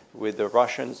with the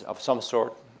Russians of some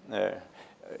sort,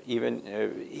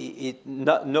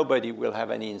 nobody will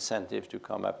have any incentive to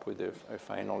come up with a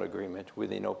final agreement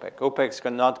within OPEC. OPEC's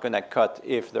not going to cut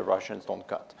if the Russians don't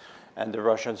cut. And the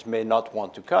Russians may not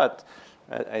want to cut.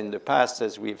 In the past,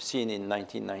 as we've seen in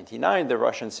 1999, the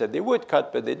Russians said they would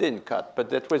cut, but they didn't cut. But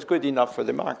that was good enough for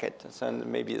the market, and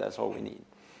maybe that's all we need.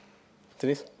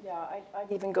 Denise? Yeah,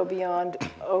 I'd even go beyond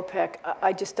OPEC.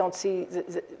 I just don't see,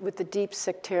 with the deep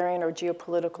sectarian or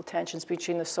geopolitical tensions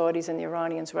between the Saudis and the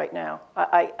Iranians right now,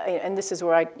 and this is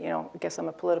where I guess I'm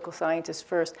a political scientist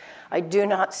first, I do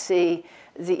not see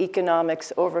the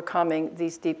economics overcoming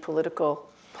these deep political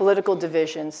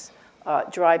divisions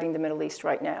driving the Middle East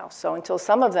right now. So until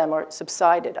some of them are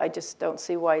subsided, I just don't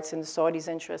see why it's in the Saudis'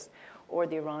 interest or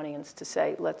the Iranians to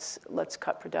say, let's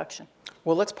cut production.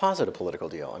 Well, let's posit a political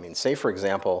deal. I mean, say, for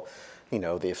example,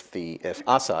 if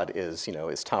Assad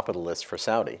is top of the list for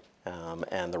Saudi,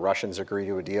 and the Russians agree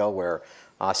to a deal where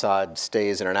Assad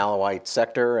stays in an Alawite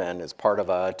sector and is part of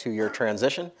a 2-year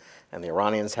transition, and the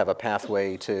Iranians have a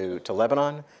pathway to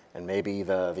Lebanon, and maybe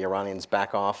the Iranians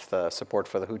back off the support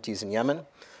for the Houthis in Yemen.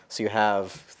 So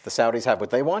the Saudis have what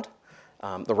they want.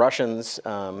 The Russians,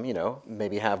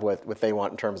 maybe have what they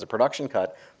want in terms of production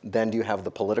cut. Then do you have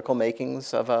the political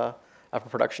makings of a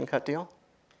production cut deal?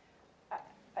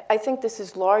 I think this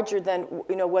is larger than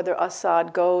whether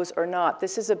Assad goes or not.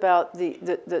 This is about the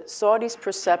Saudis'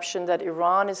 perception that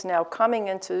Iran is now coming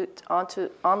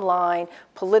online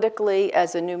politically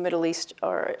as a new Middle East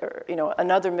or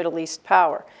another Middle East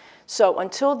power. So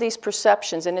until these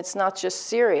perceptions, and it's not just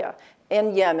Syria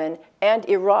and Yemen and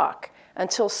Iraq,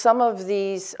 until some of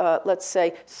these, let's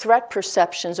say, threat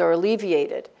perceptions are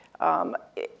alleviated,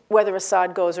 whether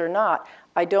Assad goes or not,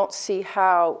 I don't see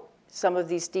how some of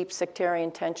these deep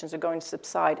sectarian tensions are going to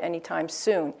subside anytime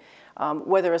soon,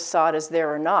 whether Assad is there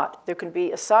or not.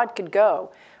 Assad could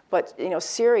go, but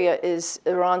Syria is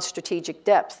Iran's strategic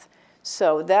depth.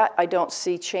 So that I don't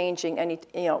see changing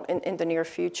in the near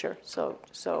future. So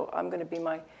I'm going to be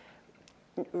my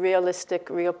realistic,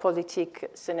 realpolitik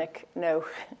cynic, no.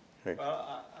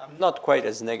 Well, I'm not quite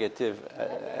as negative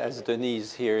as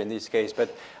Denise here in this case,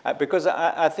 but because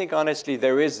I think honestly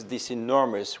there is this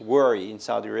enormous worry in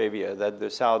Saudi Arabia that the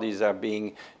Saudis are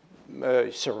being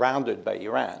surrounded by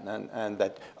Iran, and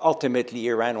that ultimately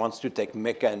Iran wants to take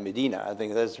Mecca and Medina. I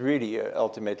think that's really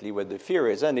ultimately what the fear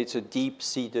is, and it's a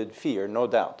deep-seated fear, no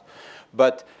doubt.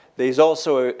 But there's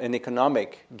also an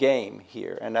economic game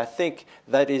here, and I think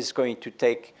that is going to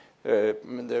take the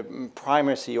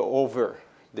primacy over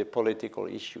the political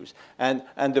issues. And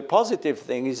the positive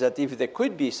thing is that if there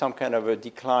could be some kind of a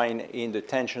decline in the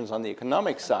tensions on the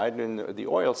economic side, and the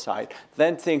oil side,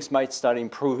 then things might start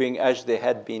improving as they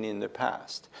had been in the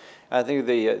past. I think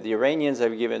the Iranians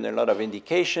have given a lot of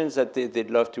indications that they'd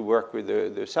love to work with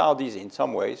the Saudis in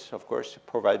some ways, of course,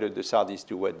 provided the Saudis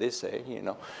do what they say,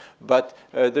 But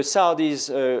the Saudis,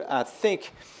 I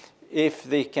think, if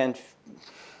they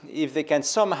can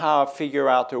somehow figure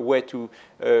out a way to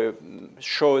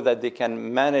show that they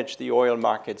can manage the oil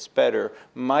markets better,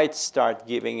 might start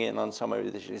giving in on some of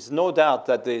the issues. No doubt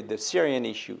that the Syrian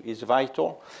issue is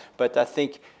vital, but I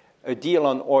think a deal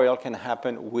on oil can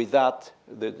happen without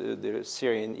the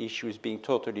Syrian issues being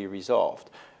totally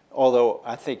resolved, although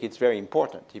I think it's very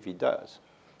important if it does.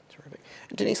 Terrific.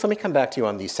 Denise, let me come back to you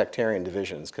on these sectarian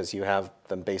divisions, because you have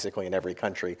them basically in every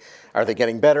country. Are they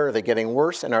getting better? Are they getting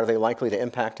worse? And are they likely to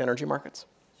impact energy markets?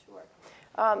 Sure.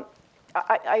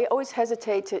 I always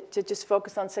hesitate to just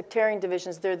focus on sectarian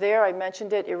divisions. They're there. I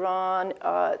mentioned it. Iran,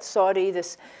 Saudi,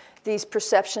 these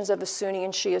perceptions of a Sunni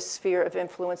and Shia sphere of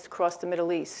influence across the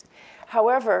Middle East.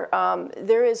 However,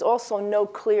 there is also no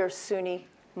clear Sunni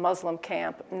Muslim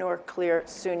camp nor clear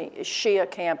Sunni Shia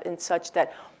camp in such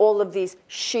that all of these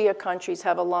Shia countries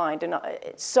have aligned, and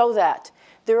so that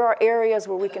there are areas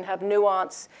where we can have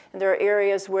nuance, and there are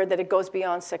areas where that it goes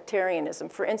beyond sectarianism.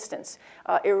 For instance,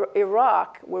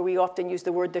 Iraq, where we often use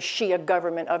the word the Shia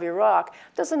government of Iraq,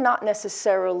 does not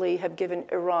necessarily have given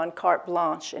Iran carte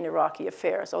blanche in Iraqi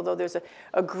affairs, although there's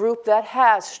a group that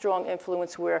has strong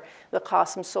influence where the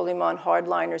Qasem Soleiman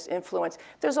hardliners influence.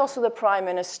 There's also the prime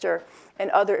minister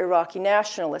and other Iraqi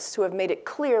nationalists who have made it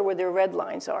clear where their red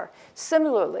lines are.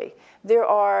 Similarly,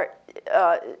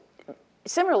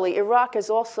 Iraq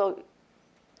has also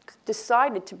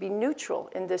decided to be neutral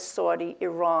in this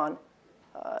Saudi-Iran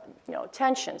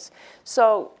tensions.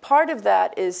 So part of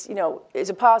that is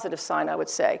a positive sign, I would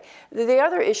say. The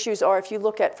other issues are, if you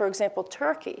look at, for example,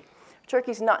 Turkey.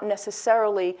 Turkey's not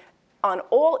necessarily on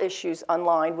all issues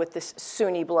aligned with this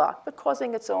Sunni bloc, but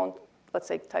causing its own let's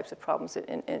say, types of problems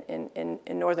in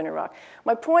northern Iraq.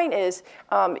 My point is,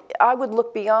 I would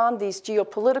look beyond these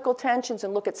geopolitical tensions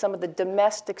and look at some of the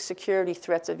domestic security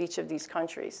threats of each of these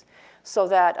countries. So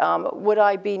that, would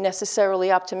I be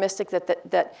necessarily optimistic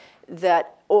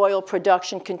that oil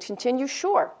production can continue?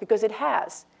 Sure, because it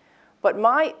has. But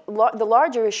the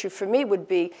larger issue for me would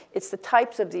be, it's the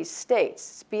types of these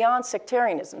states. It's beyond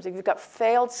sectarianism. You've got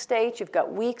failed states, you've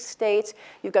got weak states,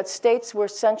 you've got states where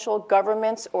central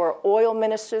governments or oil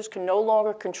ministers can no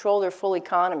longer control their full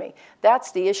economy.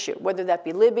 That's the issue, whether that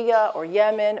be Libya or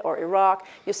Yemen or Iraq.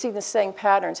 You'll see the same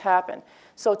patterns happen.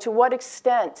 So to what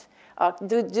extent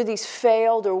do these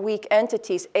failed or weak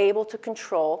entities able to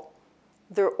control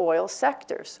their oil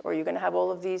sectors? Or are you going to have all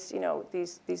of these,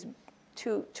 these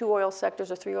two oil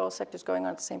sectors or three oil sectors going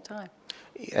on at the same time?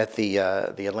 At the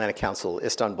Atlantic Council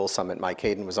Istanbul Summit, Mike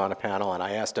Hayden was on a panel, and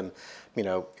I asked him,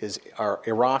 are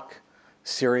Iraq,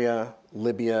 Syria,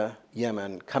 Libya,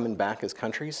 Yemen coming back as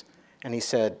countries? And he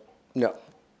said, no,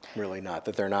 really not.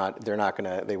 That they're not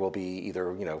going to. They will be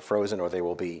either frozen or they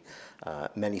will be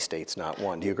many states, not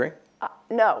one. Do you agree?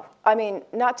 No, I mean,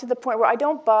 not to the point where I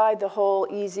don't buy the whole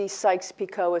easy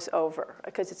Sykes-Picot is over,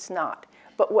 because it's not.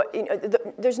 But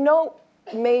there's no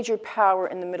major power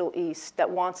in the Middle East that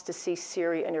wants to see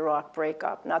Syria and Iraq break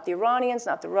up. Not the Iranians,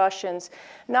 not the Russians,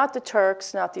 not the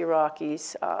Turks, not the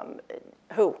Iraqis.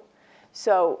 Who?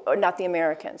 So, or not the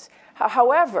Americans.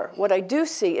 However, what I do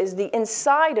see is the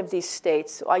inside of these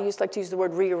states, I like to use the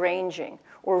word rearranging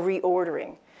or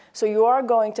reordering. So you are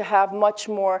going to have much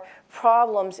more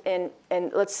problems in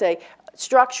let's say,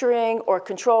 structuring or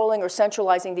controlling or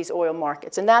centralizing these oil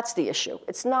markets. And that's the issue.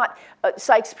 It's not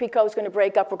Sykes-Picot is going to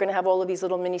break up. We're going to have all of these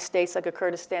little mini states like a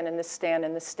Kurdistan and this stan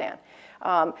and this stan.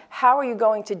 How are you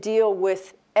going to deal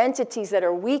with entities that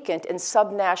are weakened and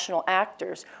subnational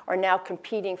actors are now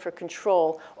competing for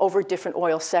control over different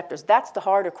oil sectors? That's the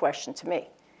harder question to me.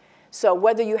 So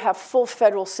whether you have full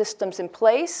federal systems in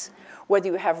place, whether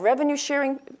you have revenue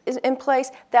sharing in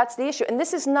place, that's the issue. And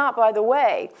this is not, by the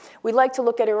way, we like to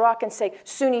look at Iraq and say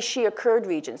Sunni, Shia, Kurd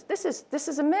regions. This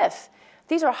is a myth.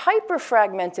 These are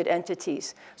hyper-fragmented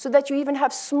entities, so that you even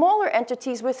have smaller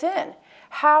entities within.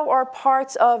 How are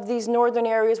parts of these northern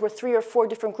areas where 3 or 4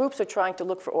 different groups are trying to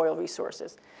look for oil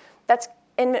resources? That's,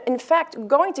 in fact,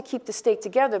 going to keep the state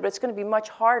together, but it's going to be much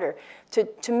harder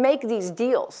to make these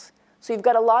deals. So you've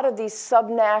got a lot of these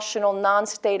subnational,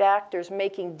 non-state actors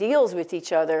making deals with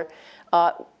each other,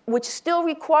 which still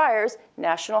requires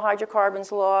national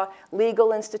hydrocarbons law,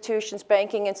 legal institutions,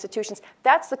 banking institutions.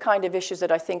 That's the kind of issues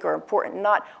that I think are important,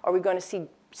 not are we going to see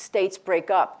states break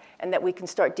up and that we can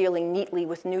start dealing neatly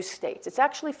with new states. It's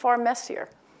actually far messier.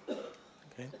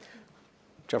 Okay.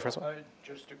 Jean-Francois?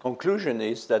 Just the conclusion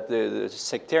is that the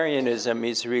sectarianism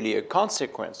is really a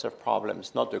consequence of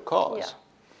problems, not the cause. Yeah.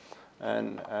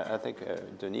 And I think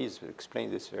Denise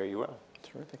explained this very well.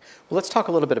 Terrific. Well, let's talk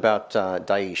a little bit about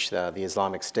Daesh, the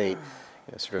Islamic State.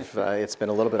 It's been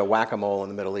a little bit of whack-a-mole in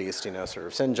the Middle East, sort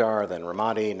of Sinjar, then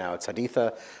Ramadi, now it's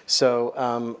Haditha.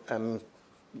 So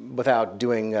without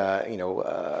doing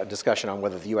a discussion on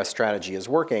whether the U.S. strategy is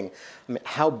working,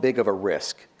 how big of a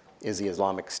risk is the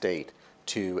Islamic State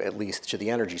to at least to the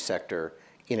energy sector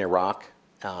in Iraq,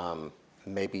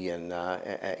 maybe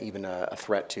even a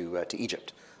threat to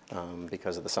Egypt?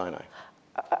 Because of the Sinai.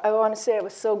 I want to say I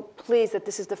was so pleased that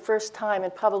this is the first time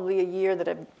in probably a year that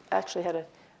I've actually had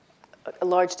a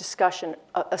large discussion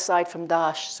aside from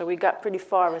Daesh. So we got pretty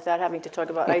far without having to talk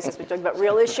about ISIS. We talked about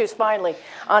real issues finally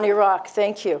on Iraq.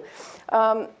 Thank you.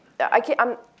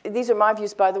 These are my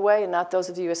views, by the way, and not those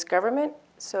of the U.S. government.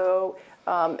 So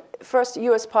first,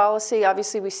 U.S. policy,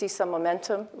 obviously we see some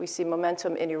momentum. We see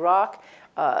momentum in Iraq.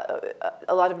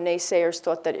 A lot of naysayers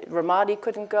thought that Ramadi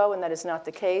couldn't go, and that is not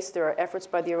the case. There are efforts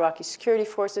by the Iraqi security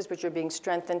forces, which are being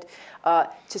strengthened,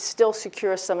 to still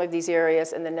secure some of these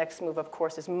areas, and the next move, of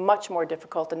course, is much more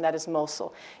difficult, and that is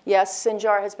Mosul. Yes,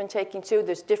 Sinjar has been taken too.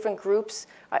 There's different groups.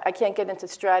 I can't get into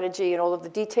strategy and all of the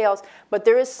details, but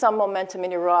there is some momentum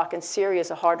in Iraq, and Syria is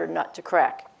a harder nut to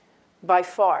crack, by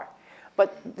far.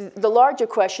 But the larger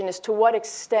question is, to what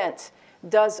extent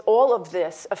does all of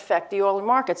this affect the oil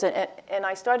markets? And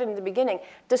I started in the beginning.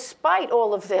 Despite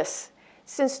all of this,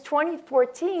 since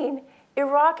 2014,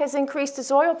 Iraq has increased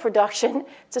its oil production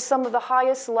to some of the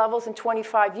highest levels in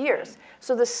 25 years.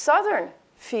 So the southern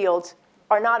fields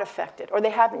are not affected, or they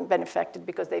haven't been affected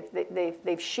because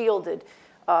they've shielded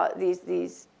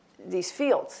these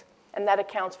fields. And that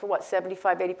accounts for,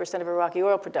 75–80% of Iraqi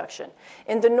oil production.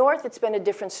 In the north, it's been a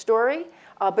different story,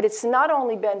 but it's not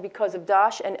only been because of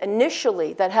Daesh, and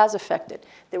initially that has affected.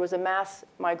 There was a mass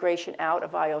migration out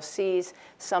of IOCs.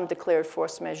 Some declared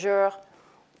force majeure.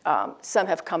 Some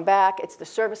have come back. It's the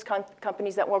service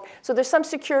companies that work. So there's some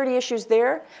security issues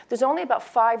there. There's only about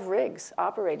 5 rigs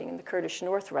operating in the Kurdish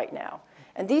North right now.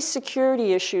 And these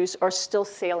security issues are still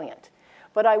salient.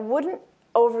 But I wouldn't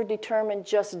overdetermine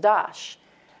just Daesh,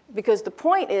 because the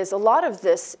point is a lot of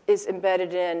this is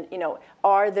embedded in,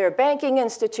 are there banking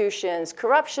institutions,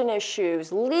 corruption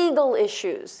issues, legal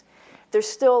issues? There's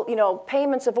still,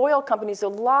 payments of oil companies, a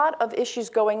lot of issues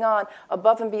going on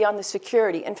above and beyond the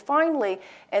security. And finally,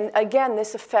 and again,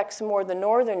 this affects more the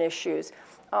northern issues,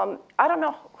 I don't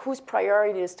know whose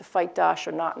priority it is to fight Daesh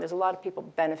or not, and there's a lot of people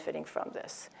benefiting from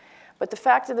this. But the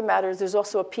fact of the matter is there's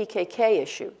also a PKK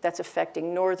issue that's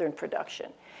affecting northern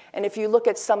production. And if you look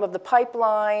at some of the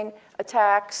pipeline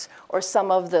attacks or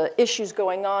some of the issues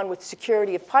going on with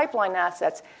security of pipeline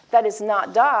assets, that is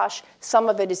not Daesh. Some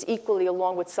of it is equally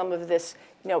along with some of this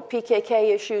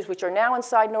PKK issues, which are now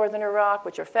inside northern Iraq,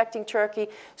 which are affecting Turkey.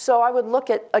 So I would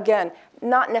look at, again,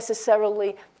 not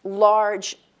necessarily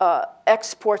large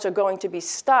exports are going to be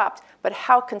stopped, but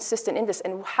how consistent in this,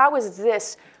 and how is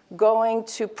this going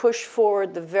to push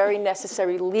forward the very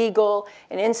necessary legal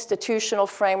and institutional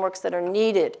frameworks that are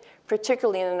needed,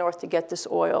 particularly in the north, to get this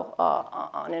oil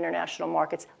on international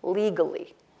markets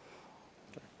legally.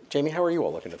 Jamie, how are you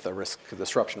all looking at the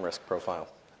disruption risk profile?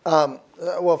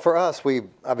 Well, for us,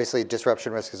 obviously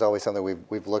disruption risk is always something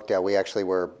we've looked at. We actually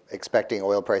were expecting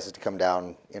oil prices to come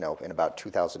down, in about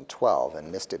 2012,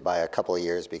 and missed it by a couple of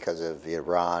years because of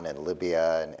Iran and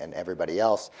Libya and everybody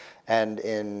else. And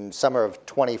in summer of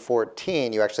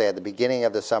 2014, you actually had the beginning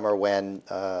of the summer when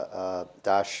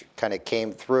Daesh kind of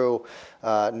came through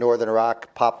northern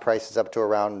Iraq, popped prices up to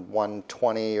around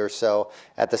 120 or so.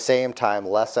 At the same time,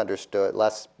 less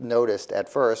noticed at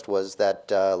first was that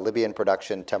Libyan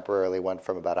production temporarily went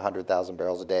from about 100,000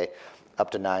 barrels a day up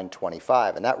to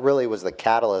 925. And that really was the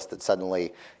catalyst that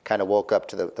suddenly kind of woke up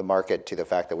to the market to the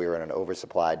fact that we were in an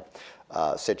oversupplied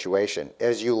situation.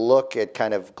 As you look at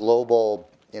kind of global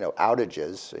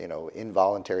outages,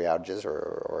 involuntary outages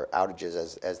or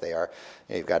outages as they are,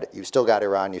 you've still got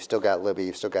Iran, you've still got Libya,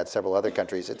 you've still got several other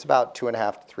countries. It's about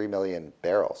 2.5 to 3 million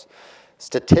barrels.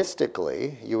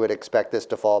 Statistically, you would expect this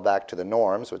to fall back to the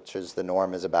norms, which is the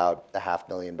norm is about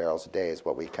 500,000 barrels a day is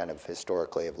what we kind of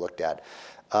historically have looked at.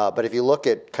 But if you look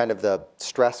at kind of the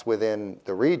stress within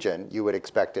the region, you would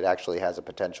expect it actually has a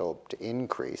potential to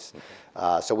increase.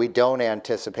 So we don't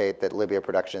anticipate that Libya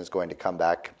production is going to come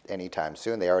back anytime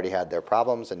soon. They already had their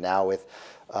problems, and now with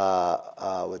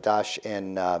Daesh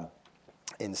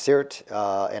in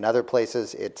Sirte and other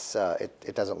places,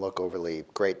 it doesn't look overly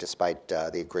great despite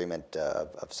the agreement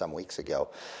of some weeks ago.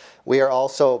 We are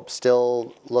also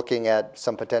still looking at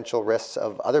some potential risks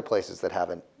of other places that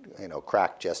haven't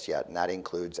cracked just yet, and that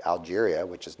includes Algeria,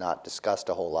 which is not discussed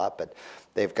a whole lot, but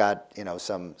they've got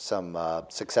some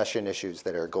succession issues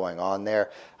that are going on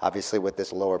there. Obviously, with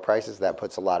this lower prices, that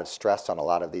puts a lot of stress on a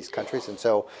lot of these countries. And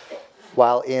so,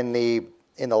 while in the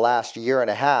last year and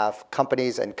a half,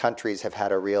 companies and countries have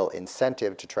had a real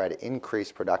incentive to try to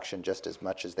increase production just as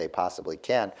much as they possibly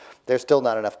can, there's still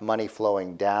not enough money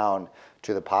flowing down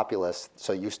to the populace,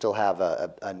 so you still have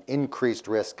an increased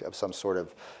risk of some sort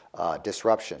of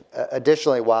disruption.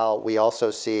 Additionally, while we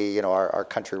also see our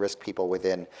country risk people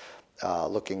within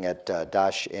looking at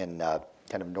Daesh in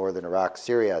kind of northern Iraq,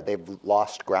 Syria, they've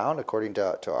lost ground according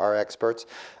to our experts,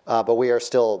 but we are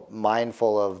still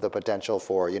mindful of the potential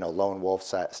for lone wolf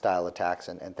style attacks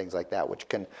and things like that, which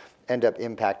can end up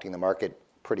impacting the market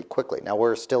pretty quickly. Now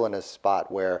we're still in a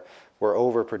spot where we're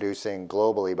overproducing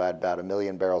globally by about 1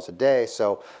 million barrels a day,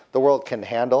 so the world can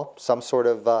handle some sort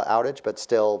of outage, but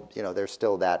still, there's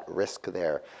still that risk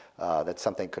there that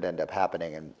something could end up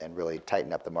happening and really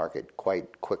tighten up the market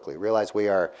quite quickly. Realize we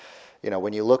are,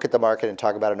 when you look at the market and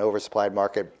talk about an oversupplied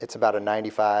market, it's about a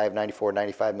 95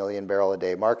 million barrel a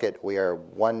day market. We are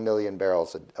 1 million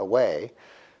barrels away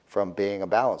from being a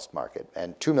balanced market,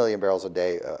 and 2 million barrels a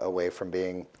day away from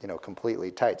being, completely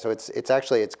tight. So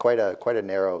it's quite a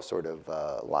narrow sort of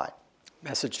line.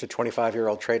 Message to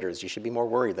 25-year-old traders: you should be more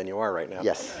worried than you are right now.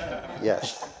 Yes,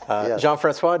 yes.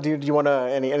 Jean-Francois, do you want to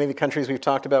any of the countries we've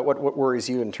talked about? What worries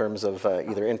you in terms of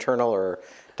either internal or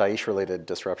Daesh-related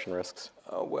disruption risks?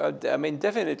 Well, I mean,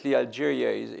 definitely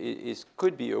Algeria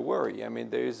could be a worry. I mean,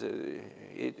 there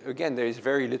is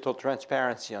very little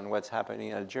transparency on what's happening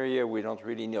in Algeria. We don't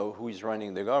really know who is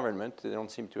running the government. They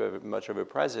don't seem to have much of a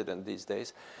president these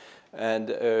days. And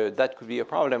that could be a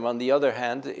problem. On the other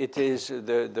hand, it is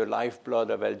the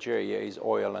lifeblood of Algeria is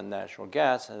oil and natural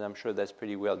gas, and I'm sure that's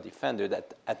pretty well defended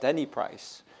at any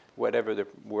price, whatever the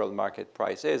world market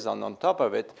price is. And on top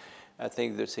of it, I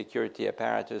think the security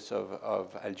apparatus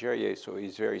of Algeria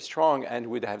is very strong and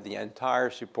would have the entire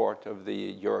support of the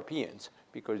Europeans,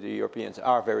 because the Europeans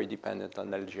are very dependent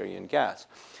on Algerian gas.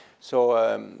 So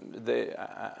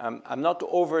I'm not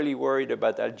overly worried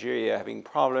about Algeria having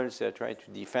problems. They're trying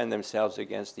to defend themselves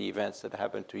against the events that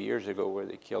happened 2 years ago, where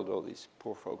they killed all these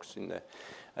poor folks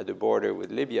at the border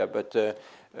with Libya. But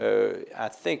I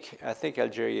think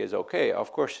Algeria is okay.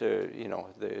 Of course,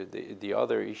 the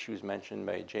other issues mentioned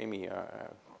by Jamie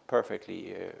are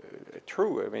perfectly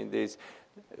true. I mean,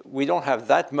 we don't have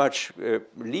that much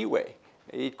leeway.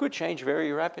 It could change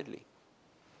very rapidly.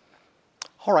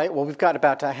 All right, well, we've got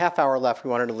about a half hour left.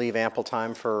 We wanted to leave ample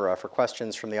time for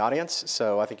questions from the audience.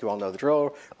 So I think you all know the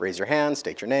drill. Raise your hand,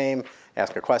 state your name,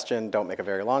 ask a question. Don't make a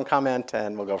very long comment,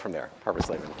 and we'll go from there. Barbara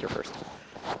Slavin, you're first.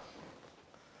 Thank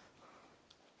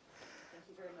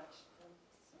you very much.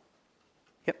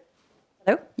 Yep.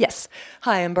 Hello? Yes.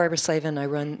 Hi, I'm Barbara Slavin. I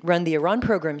run the Iran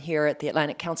program here at the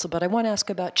Atlantic Council, but I want to ask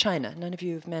about China. None of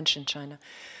you have mentioned China.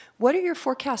 What are your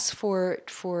forecasts for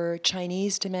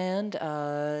Chinese demand?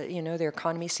 Their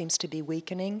economy seems to be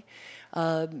weakening.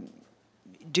 Do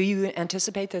you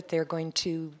anticipate that they're going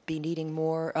to be needing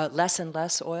less and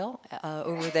less oil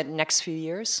over the next few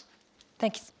years?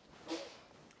 Thank you. You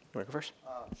want to go first?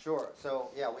 Sure.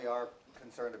 So, yeah, we are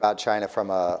concerned about China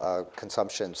from a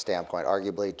consumption standpoint.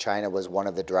 Arguably, China was one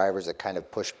of the drivers that kind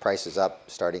of pushed prices up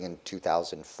starting in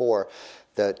 2004.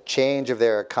 The change of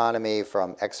their economy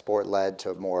from export-led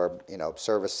to more,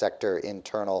 service sector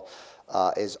internal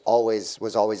was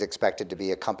always expected to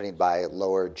be accompanied by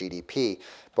lower GDP.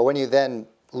 But when you then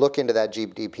look into that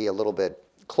GDP a little bit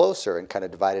closer and kind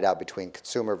of divide it out between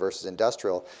consumer versus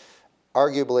industrial,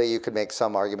 arguably you could make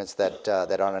some arguments that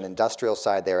on an industrial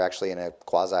side they're actually in a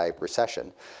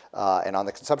quasi-recession, and on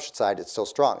the consumption side it's still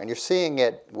strong. And you're seeing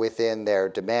it within their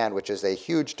demand, which is a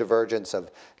huge divergence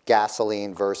of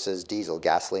gasoline versus diesel,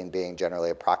 gasoline being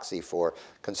generally a proxy for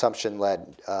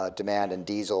consumption-led demand and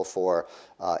diesel for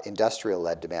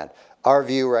industrial-led demand. Our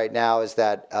view right now is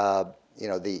that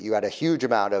you had a huge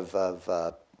amount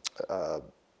of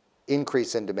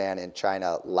increase in demand in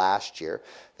China last year.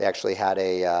 They actually had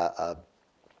a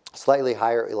slightly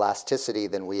higher elasticity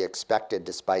than we expected,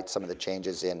 despite some of the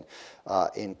changes in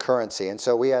currency. And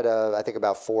so we had, I think,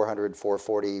 about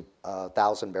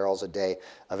 440,000 barrels a day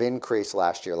of increase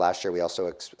last year. Last year, we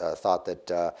also thought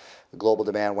that global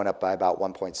demand went up by about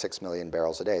 1.6 million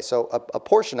barrels a day. So a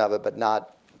portion of it, but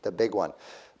not the big one.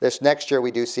 This next year,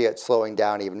 we do see it slowing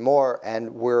down even more,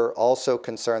 and we're also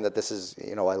concerned that this is,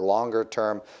 a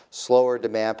longer-term, slower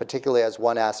demand, particularly as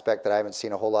one aspect that I haven't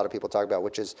seen a whole lot of people talk about,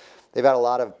 which is they've had a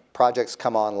lot of projects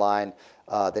come online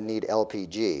that need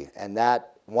LPG, and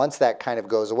that once that kind of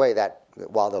goes away, that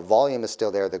while the volume is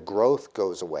still there, the growth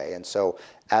goes away, and so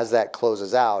as that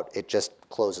closes out, it just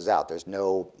closes out. There's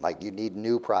no you need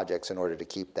new projects in order to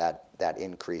keep that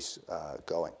increase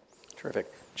going.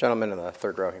 Terrific, gentleman in the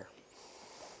third row here.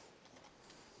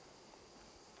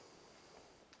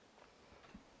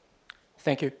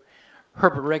 Thank you.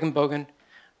 Herbert Regenbogen,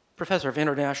 Professor of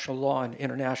International Law and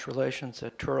International Relations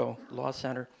at Touro Law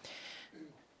Center.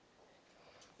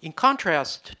 In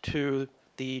contrast to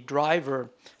the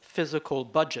driver physical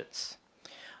budgets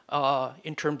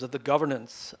in terms of the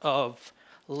governance of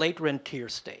late rentier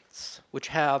states, which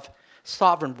have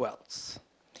sovereign wealths,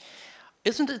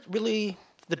 isn't it really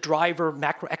the driver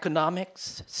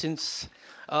macroeconomics, since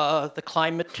the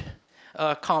climate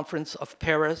conference of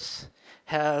Paris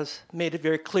has made it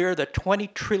very clear that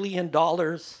 $20 trillion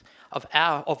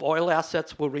of oil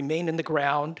assets will remain in the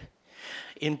ground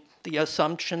in the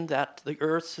assumption that the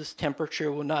Earth's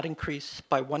temperature will not increase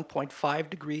by 1.5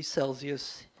 degrees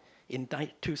Celsius in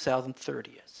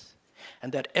 2030,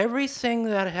 and that everything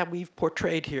that we've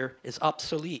portrayed here is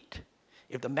obsolete.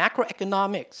 If the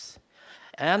macroeconomics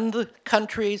and the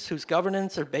countries whose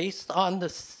governance are based on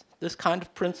this kind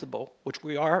of principle, which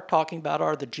we are talking about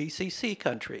are the GCC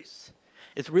countries,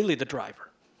 is really the driver.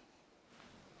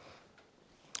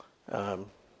 Want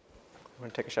to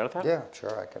take a shot at that? Yeah,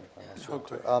 sure, I can.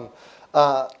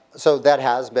 So that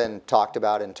has been talked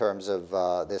about in terms of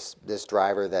this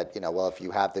driver that, if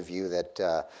you have the view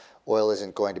that oil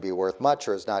isn't going to be worth much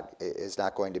or is not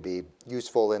going to be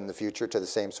useful in the future to the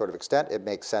same sort of extent, it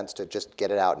makes sense to just get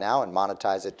it out now and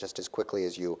monetize it just as quickly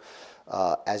as you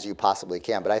possibly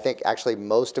can. But I think actually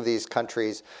most of these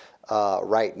countries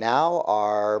right now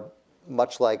are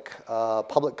much like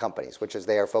public companies, which is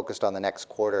they are focused on the next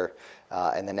quarter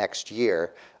and the next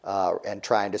year and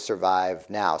trying to survive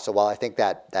now. So while I think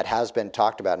that has been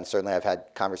talked about, and certainly I've had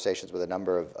conversations with a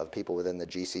number of people within the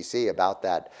GCC about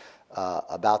that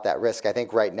risk, I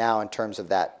think right now in terms of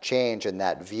that change and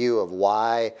that view of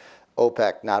why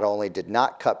OPEC not only did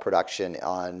not cut production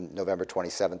on November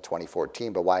 27,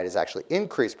 2014, but why it has actually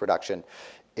increased production.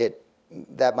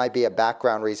 That might be a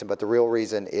background reason, but the real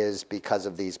reason is because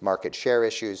of these market share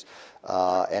issues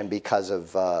and because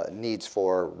of needs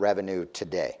for revenue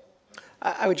today.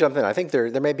 I would jump in. I think there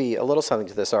may be a little something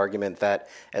to this argument that,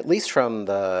 at least from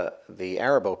the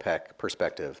Arab OPEC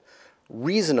perspective,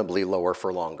 reasonably lower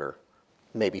for longer,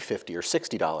 maybe $50 or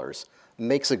 $60,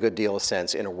 makes a good deal of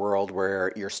sense in a world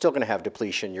where you're still going to have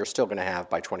depletion, you're still going to have,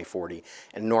 by 2040,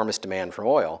 enormous demand for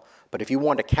oil. But if you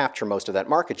want to capture most of that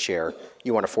market share,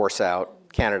 you want to force out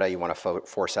Canada, you want to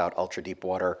force out ultra-deep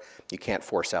water, you can't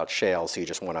force out shale, so you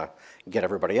just want to get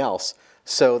everybody else.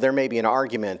 So there may be an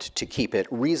argument to keep it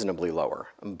reasonably lower,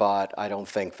 but I don't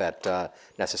think that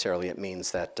necessarily it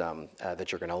means that,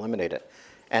 that you're going to eliminate it.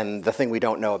 And the thing we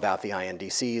don't know about the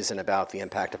INDCs and about the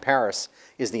impact of Paris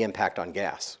is the impact on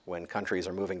gas. When countries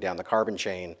are moving down the carbon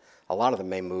chain, a lot of them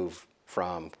may move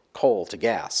from coal to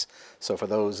gas. So for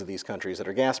those of these countries that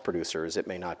are gas producers, it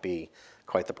may not be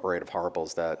quite the parade of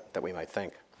horribles that we might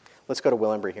think. Let's go to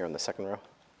Will Embry here in the second row.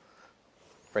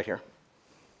 Right here.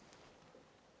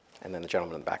 And then the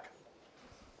gentleman in the back.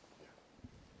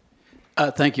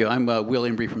 Thank you. I'm Will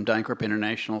Embry from DynCorp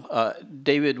International.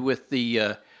 David, with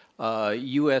the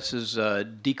U.S.'s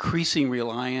decreasing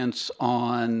reliance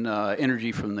on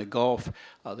energy from the Gulf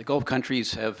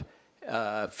countries have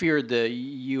feared the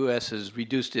U.S. has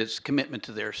reduced its commitment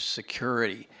to their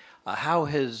security. How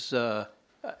has,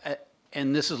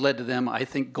 and this has led to them, I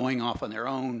think, going off on their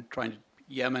own, trying to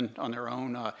Yemen on their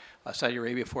own, Saudi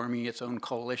Arabia forming its own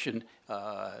coalition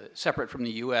separate from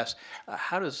the U.S.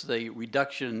 How does the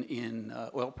reduction in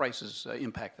oil prices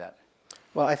impact that?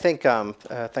 Well, I think,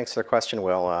 thanks for the question,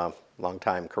 Will,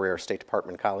 longtime career State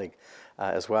Department colleague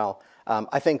as well.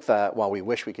 I think that while we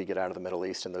wish we could get out of the Middle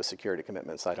East and those security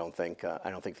commitments, I don't think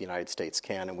the United States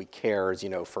can, and we care, as you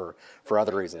know, for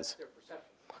other reasons.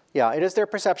 Yeah, it is their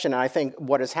perception, and I think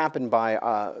what has happened by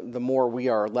the more we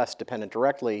are less dependent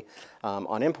directly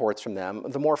on imports from them,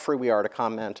 the more free we are to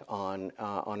comment on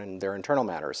their internal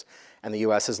matters. And the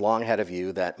U.S. has long had a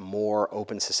view that more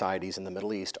open societies in the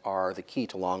Middle East are the key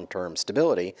to long-term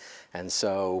stability. And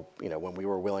so, you know, when we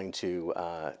were willing to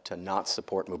not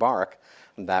support Mubarak,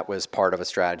 that was part of a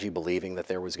strategy, believing that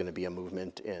there was going to be a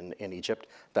movement in Egypt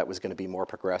that was going to be more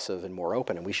progressive and more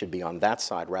open, and we should be on that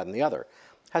side rather than the other.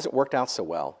 Hasn't worked out so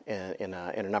well in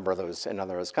a number of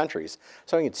those countries.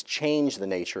 So I think it's changed the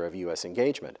nature of U.S.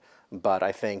 engagement. But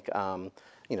I think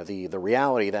you know, the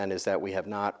reality then is that we have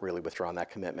not really withdrawn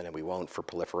that commitment, and we won't for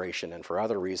proliferation and for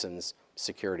other reasons,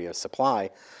 security of supply.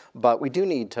 But we do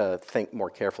need to think more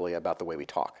carefully about the way we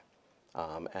talk.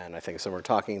 And I think so we're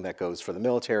talking that goes for the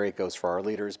military, it goes for our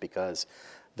leaders, because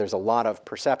there's a lot of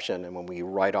perception, and when we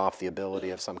write off the ability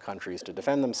of some countries to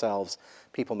defend themselves,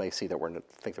 people may see that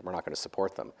think that we're not going to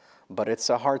support them. But it's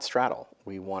a hard straddle.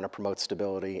 We want to promote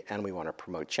stability and we want to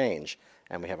promote change,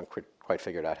 and we haven't quite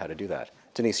figured out how to do that.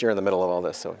 Denise, you're in the middle of all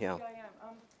this, so yeah.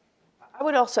 I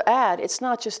would also add, it's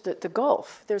not just the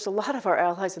Gulf. There's a lot of our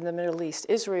allies in the Middle East,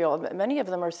 Israel. Many of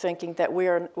them are thinking that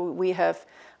we have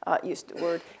used the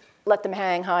word, let them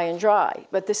hang high and dry.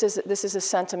 But this is a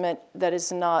sentiment that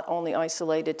is not only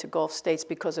isolated to Gulf states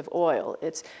because of oil.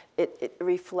 It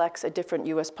reflects a different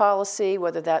U.S. policy,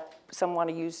 whether that some want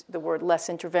to use the word less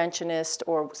interventionist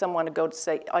or some want to go to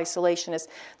say isolationist.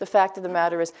 The fact of the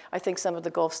matter is, I think some of the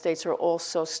Gulf states are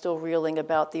also still reeling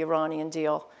about the Iranian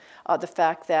deal. The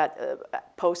fact that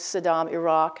post-Saddam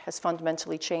Iraq has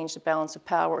fundamentally changed the balance of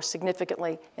power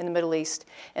significantly in the Middle East,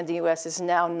 and the U.S. is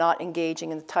now not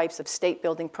engaging in the types of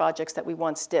state-building projects that we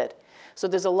once did. So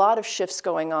there's a lot of shifts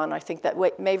going on. I think that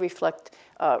may reflect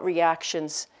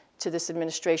reactions to this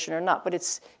administration or not,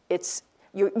 but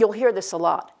you'll hear this a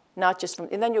lot, not just from,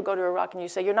 and then you'll go to Iraq and you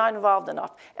say, you're not involved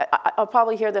enough. I'll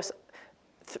probably hear this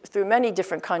through many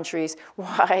different countries.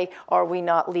 Why are we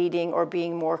not leading or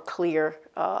being more clear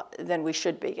than we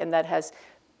should be? And that has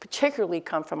particularly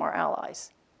come from our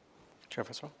allies. Chair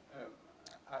Fiswell?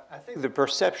 I think the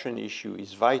perception issue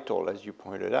is vital, as you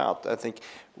pointed out. I think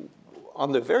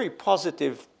on the very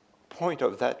positive point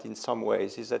of that in some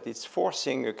ways is that it's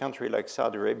forcing a country like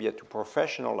Saudi Arabia to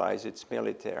professionalize its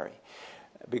military,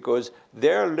 because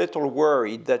they're a little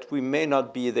worried that we may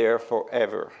not be there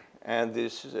forever. And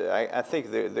this, I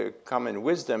think the common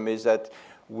wisdom is that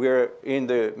we're in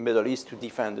the Middle East to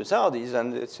defend the Saudis,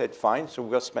 and they said, fine, so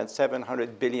we'll spend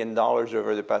 $700 billion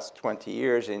over the past 20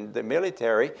 years in the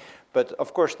military, but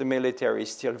of course the military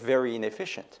is still very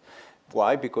inefficient.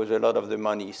 Why? Because a lot of the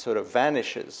money sort of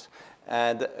vanishes.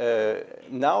 And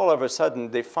now all of a sudden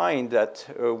they find that,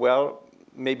 well,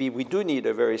 maybe we do need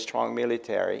a very strong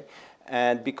military,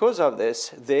 And because of this,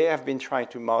 they have been trying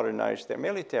to modernize their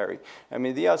military. I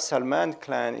mean, the Al Salman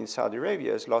clan in Saudi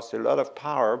Arabia has lost a lot of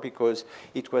power because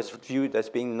it was viewed as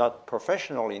being not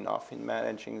professional enough in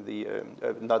managing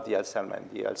not the Al Salman,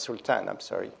 the Al Sultan,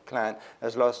 clan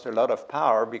has lost a lot of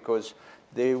power because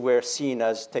they were seen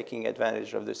as taking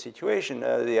advantage of the situation.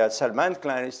 The Al Salman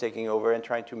clan is taking over and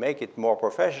trying to make it more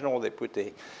professional. They put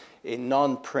a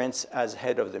non-prince as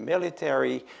head of the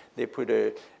military. They put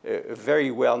a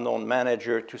very well-known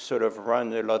manager to sort of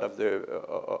run a lot of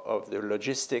the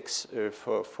logistics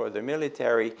for the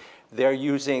military. They're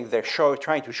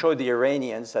trying to show the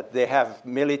Iranians that they have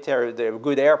they have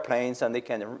good airplanes and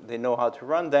they know how to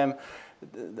run them.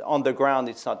 On the ground,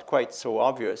 it's not quite so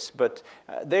obvious, but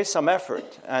there's some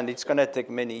effort, and it's going to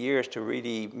take many years to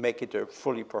really make it a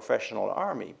fully professional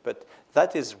army. But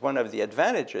that is one of the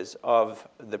advantages of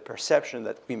the perception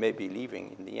that we may be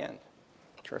leaving in the end.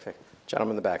 Terrific.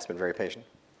 Gentleman in the back's been very patient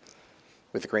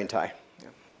with the green tie.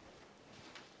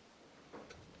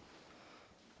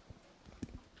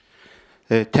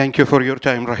 Yeah. Thank you for your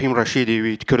time, Rahim Rashidi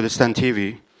with Kurdistan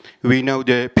TV. We know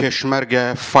the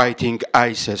Peshmerga fighting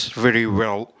ISIS very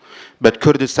well, but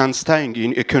Kurdistan staying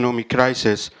in economic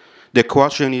crisis. The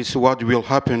question is what will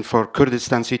happen for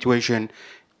Kurdistan situation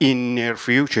in near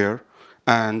future,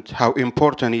 and how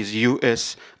important is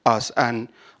U.S. as an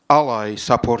ally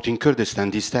supporting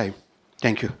Kurdistan this time?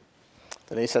 Thank you.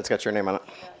 Denise, that's got your name on it.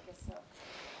 Yeah, I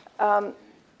guess so.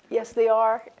 Yes, they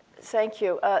are. Thank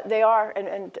you. They are,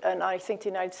 and I think the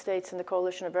United States and the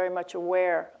coalition are very much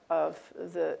aware of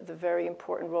the very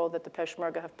important role that the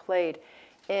Peshmerga have played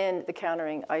in the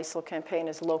countering ISIL campaign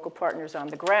as local partners on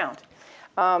the ground.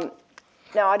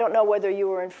 Now, I don't know whether you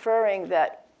were inferring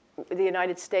that the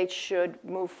United States should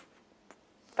move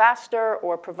faster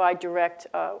or provide direct,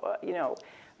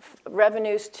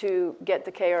 revenues to get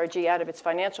the KRG out of its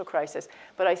financial crisis.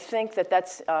 But I think that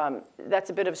that's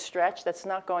a bit of a stretch. That's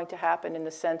not going to happen in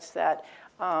the sense that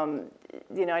the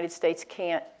United States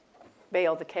can't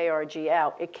bail the KRG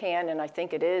out. It can, and I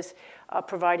think it is,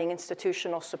 providing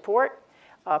institutional support,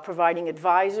 providing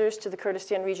advisors to the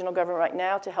Kurdistan regional government right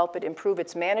now to help it improve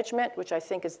its management, which I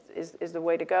think is the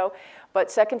way to go. But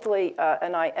secondly,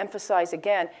 and I emphasize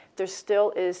again, there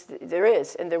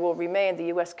is, and there will remain the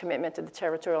U.S. commitment to the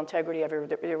territorial integrity of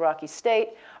the Iraqi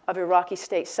state, of Iraqi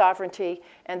state sovereignty,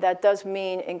 and that does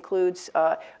includes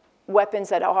weapons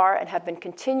that are and have been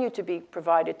continued to be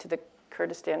provided to the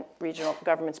Kurdistan regional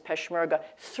government's Peshmerga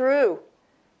through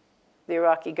the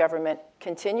Iraqi government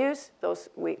continues.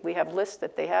 We have lists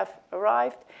that they have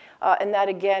arrived. And that,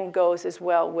 again, goes as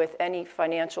well with any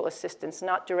financial assistance,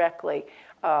 not directly,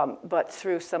 but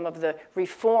through some of the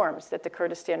reforms that the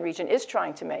Kurdistan region is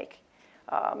trying to make,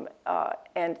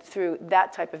 and through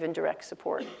that type of indirect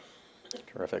support.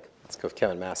 Terrific. Let's go with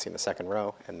Kevin Massey in the second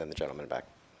row, and then the gentleman back.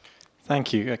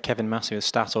 Thank you. Kevin Massey with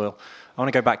Statoil. I want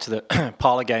to go back to the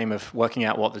parlor game of working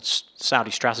out what the Saudi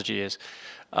strategy is.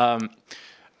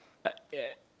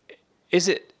 Is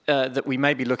it that we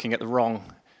may be looking at the wrong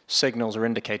signals or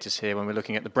indicators here when we're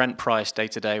looking at the Brent price day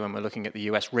to day, when we're looking at the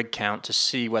US rig count to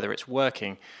see whether it's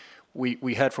working?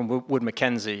 We heard from Wood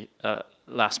Mackenzie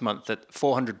last month that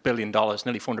 $400 billion,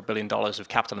 nearly $400 billion of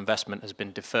capital investment has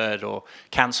been deferred or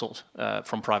cancelled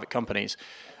from private companies.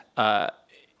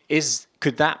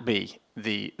 Could that be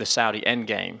the Saudi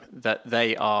endgame, that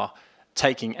they are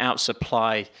taking out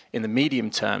supply in the medium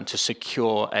term to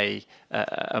secure a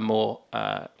more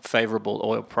favorable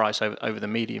oil price over the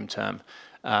medium term?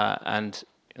 And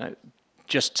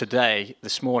just today,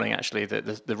 this morning actually,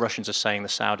 the Russians are saying the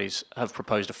Saudis have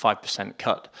proposed a 5%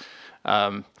 cut.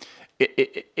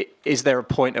 Is there a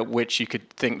point at which you could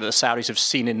think that the Saudis have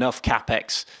seen enough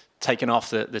capex taken off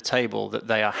the table that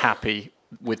they are happy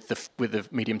with the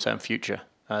medium-term future,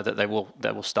 that they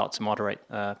will start to moderate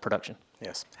production?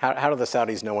 Yes. How do the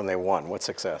Saudis know when they won? What's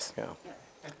success? Yeah.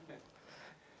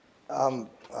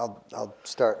 I'll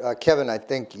start. Kevin, I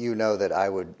think you know that I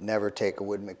would never take a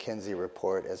Wood Mackenzie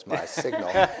report as my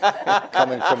signal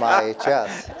coming from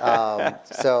IHS.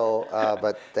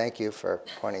 But thank you for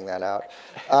pointing that out.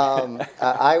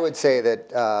 I would say that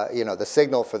the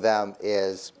signal for them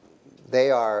is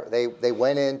they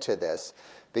went into this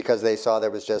because they saw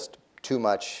there was just too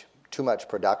much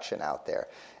production out there.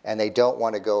 And they don't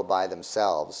want to go by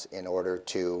themselves in order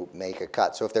to make a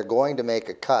cut. So if they're going to make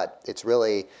a cut, it's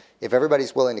really, if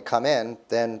everybody's willing to come in,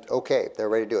 then okay, they're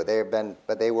ready to do it.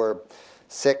 But they were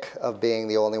sick of being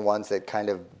the only ones that kind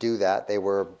of do that. They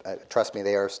were, trust me,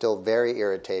 they are still very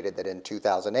irritated that in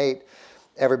 2008,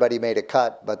 everybody made a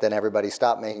cut, but then everybody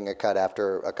stopped making a cut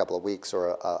after a couple of weeks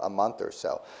or a month or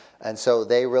so. And so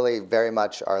they really very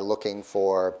much are looking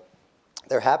for,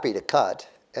 they're happy to cut,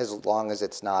 as long as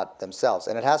it's not themselves.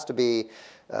 And it has to be,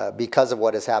 because of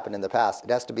what has happened in the past, it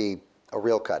has to be a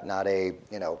real cut, not a,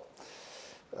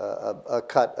 a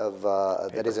cut of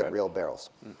that isn't real barrels.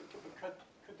 Could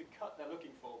the cut they're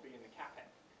looking for be in the CapEx?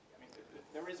 I mean,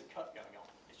 there is a cut going on.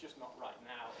 It's just not right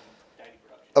now in daily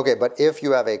production. Okay, but if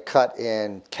you have a cut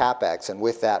in CapEx and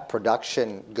with that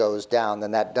production goes down,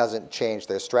 then that doesn't change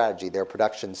their strategy. Their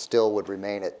production still would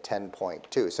remain at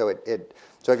 10.2. So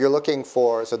so if you're looking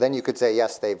for, so then you could say,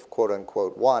 yes, they've quote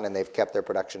unquote won and they've kept their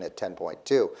production at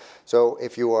 10.2. So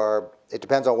if you are, it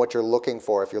depends on what you're looking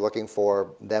for. If you're looking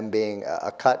for them being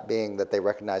a cut being that they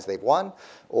recognize they've won,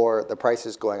 or the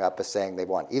prices going up as saying they've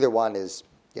won. Either one is,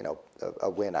 a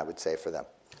win, I would say, for them.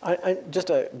 I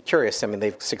just curious, I mean,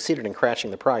 they've succeeded in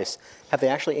crashing the price. Have they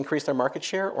actually increased their market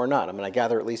share or not? I mean, I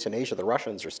gather at least in Asia, the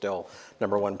Russians are still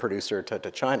 #1 producer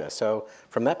to China. So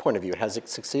from that point of view, has it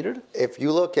succeeded? If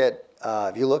you look at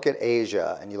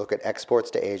Asia and you look at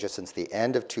exports to Asia since the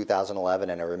end of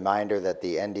 2011, and a reminder that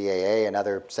the NDAA and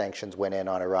other sanctions went in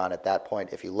on Iran at that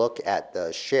point, if you look at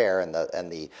the share and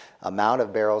the amount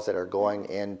of barrels that are going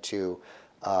into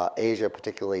Asia,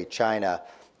 particularly China,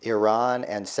 Iran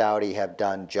and Saudi have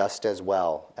done just as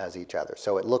well as each other.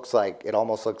 So it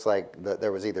almost looks like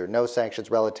there was either no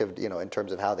sanctions relative, in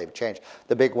terms of how they've changed.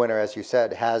 The big winner, as you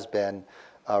said, has been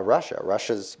Russia.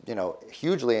 Russia's,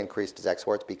 hugely increased its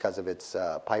exports because of its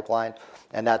pipeline,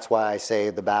 and that's why I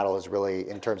say the battle is really,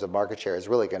 in terms of market share, is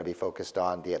really going to be focused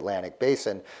on the Atlantic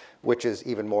Basin, which is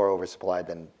even more oversupplied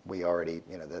than we already,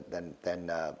 than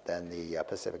the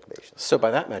Pacific Basin. So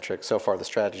by that metric, so far the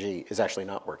strategy is actually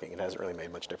not working. It hasn't really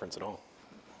made much difference at all.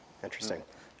 Interesting.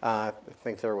 I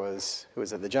think there was, who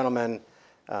was it? The gentleman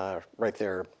right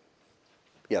there.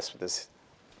 Yes, this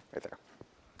right there,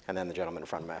 and then the gentleman in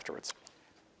front of him afterwards.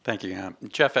 Thank you.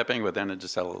 Jeff Epping with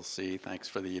Energous LLC. Thanks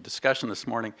for the discussion this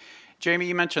morning. Jamie,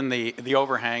 you mentioned the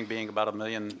overhang being about 1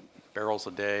 million barrels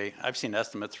a day. I've seen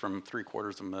estimates from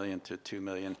 750,000 to 2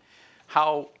 million.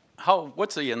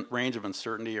 What's the range of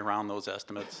uncertainty around those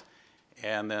estimates?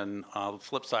 And then the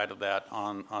flip side of that,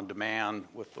 on demand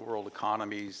with the world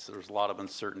economies, there's a lot of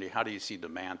uncertainty. How do you see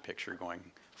demand picture going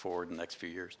forward in the next few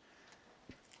years?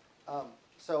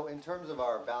 So in terms of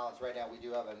our balance, right now we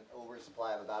do have an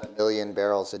oversupply of about 1 million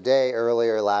barrels a day.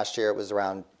 Earlier last year it was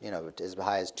around, as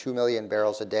high as 2 million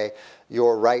barrels a day.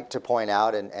 You're right to point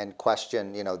out and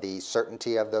question, the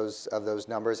certainty of those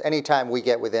numbers. Anytime we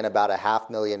get within about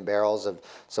 500,000 barrels of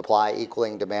supply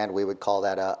equaling demand, we would call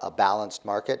that a balanced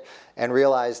market. And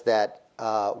realize that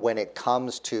when it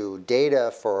comes to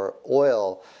data for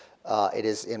oil, it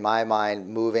is, in my mind,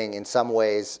 moving in some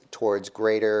ways towards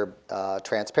greater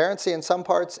transparency in some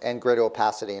parts and greater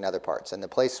opacity in other parts. And the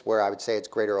place where I would say it's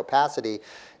greater opacity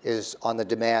is on the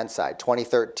demand side.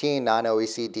 2013,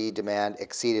 non-OECD demand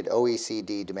exceeded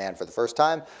OECD demand for the first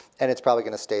time, and it's probably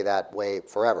going to stay that way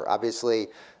forever. Obviously,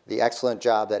 the excellent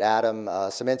job that Adam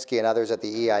Szyminski and others at the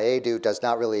EIA do does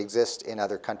not really exist in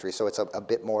other countries, so it's a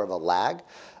bit more of a lag.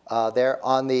 There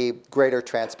on the greater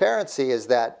transparency is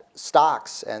that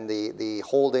stocks and the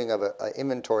holding of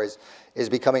inventories is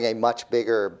becoming a much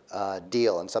bigger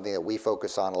deal and something that we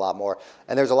focus on a lot more.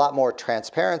 And there's a lot more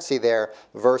transparency there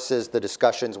versus the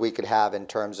discussions we could have in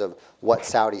terms of what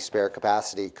Saudi spare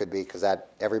capacity could be, because that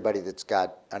everybody that's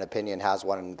got an opinion has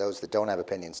one, and those that don't have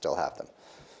opinions still have them.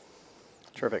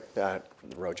 Terrific. The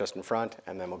row just in front,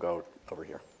 and then we'll go over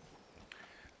here.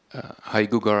 Hi,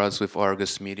 Gugaraz with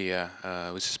Argus Media.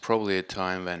 This is probably a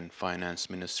time when finance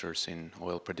ministers in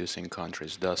oil-producing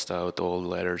countries dust out all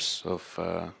letters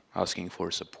of asking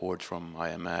for support from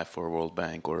IMF or World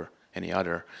Bank or any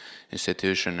other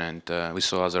institution. And we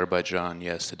saw Azerbaijan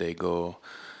yesterday go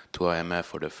to IMF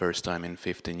for the first time in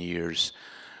 15 years.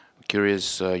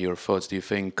 Curious your thoughts. Do you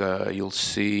think you'll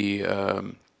see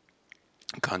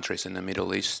countries in the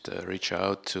Middle East reach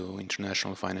out to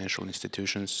international financial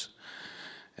institutions?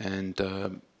 And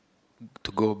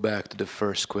to go back to the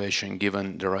first question,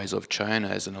 given the rise of China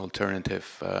as an alternative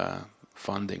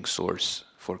funding source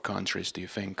for countries, do you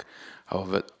think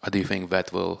how do you think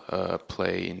that will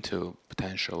play into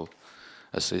potential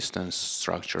assistance,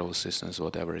 structural assistance,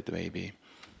 whatever it may be?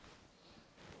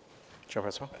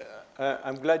 Jean-François?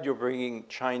 I'm glad you're bringing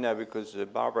China, because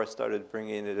Barbara started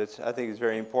bringing it. I think it's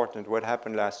very important what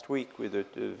happened last week with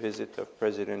the visit of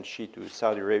President Xi to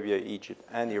Saudi Arabia, Egypt,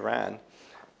 and Iran.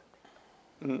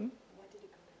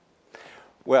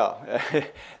 Well,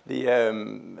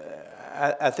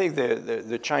 I think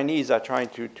the Chinese are trying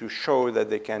to show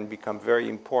that they can become very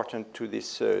important to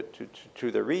this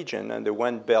to the region, and the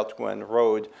One Belt One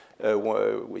Road.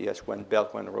 Yes, One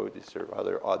Belt One Road is a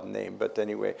rather odd name, but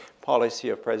anyway, policy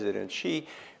of President Xi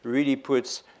really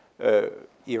puts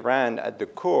Iran at the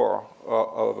core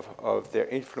of their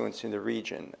influence in the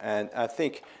region. And I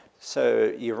think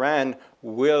so Iran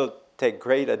will take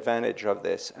great advantage of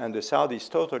this, and the Saudis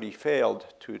totally failed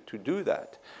to do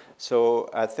that. So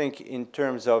I think in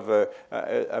terms of,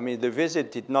 I mean, the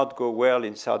visit did not go well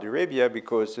in Saudi Arabia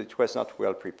because it was not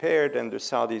well prepared, and the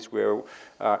Saudis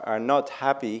are not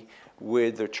happy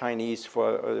with the Chinese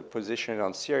for position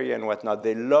on Syria and whatnot.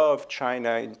 They love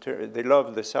China, they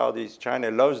love the Saudis. China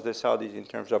loves the Saudis in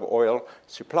terms of oil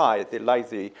supply. They like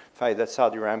the fact that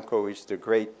Saudi Aramco is the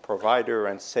great provider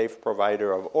and safe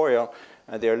provider of oil,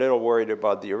 and they're a little worried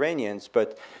about the Iranians.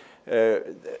 But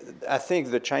I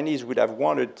think the Chinese would have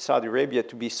wanted Saudi Arabia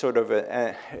to be sort of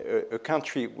a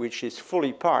country which is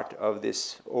fully part of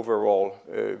this overall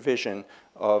vision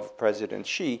of President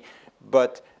Xi.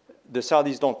 But the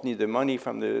Saudis don't need the money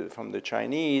from the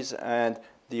Chinese, and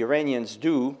the Iranians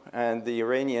do, and the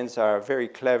Iranians are very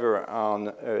clever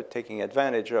on taking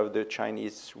advantage of the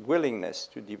Chinese willingness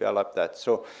to develop that.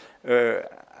 So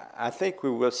I think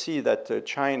we will see that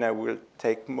China will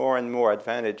take more and more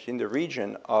advantage in the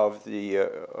region of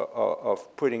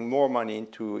putting more money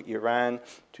into Iran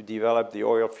to develop the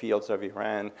oil fields of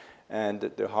Iran and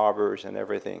the harbors and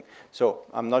everything. So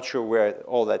I'm not sure where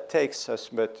all that takes us,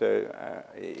 but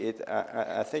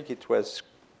I think it was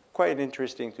quite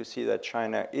interesting to see that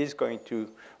China is going to,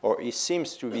 or it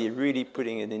seems to be really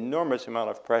putting an enormous amount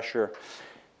of pressure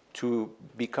to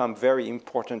become very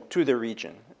important to the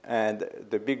region. And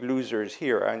the big losers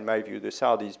here are, in my view, the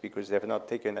Saudis, because they have not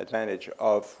taken advantage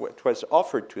of what was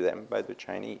offered to them by the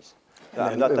Chinese.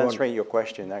 I'm not answering your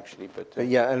question, actually, but...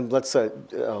 yeah, and let's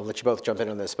I'll let you both jump in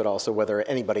on this, but also whether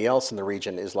anybody else in the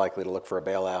region is likely to look for a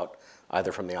bailout,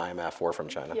 either from the IMF or from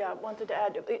China. Yeah, I wanted to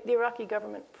add, the Iraqi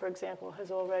government, for example, has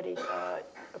already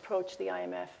approached the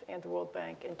IMF and the World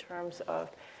Bank in terms of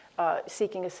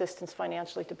seeking assistance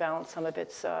financially to balance some of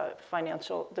its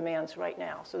financial demands right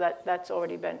now. So that's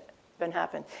already been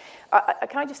happened.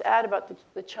 Can I just add about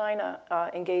the China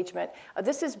engagement?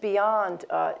 This is beyond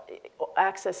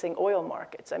accessing oil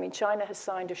markets. I mean, China has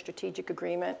signed a strategic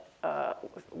agreement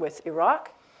with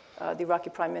Iraq. The Iraqi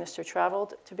prime minister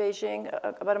traveled to Beijing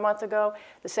about a month ago.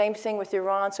 The same thing with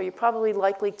Iran. So you're probably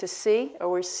likely to see, or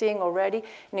we're seeing already,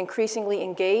 an increasingly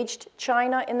engaged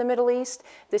China in the Middle East.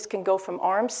 This can go from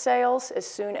arms sales as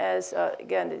soon as,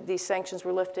 again, these sanctions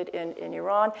were lifted in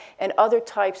Iran, and other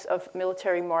types of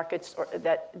military markets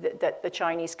that the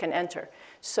Chinese can enter.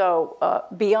 So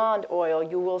beyond oil,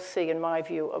 you will see, in my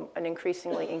view, an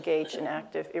increasingly engaged and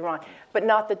active Iran, but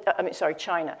not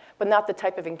China, but not the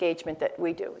type of engagement that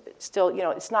we do. It's still,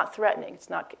 it's not threatening. It's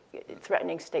not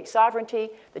threatening state sovereignty.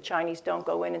 The Chinese don't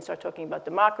go in and start talking about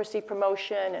democracy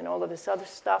promotion and all of this other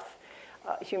stuff,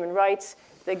 human rights.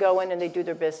 They go in and they do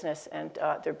their business, and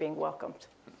they're being welcomed.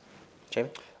 Jamie?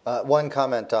 One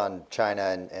comment on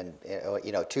China, and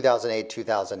 2008,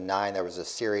 2009, there was a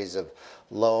series of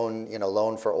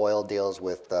loan for oil deals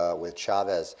with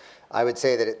Chavez. I would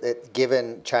say that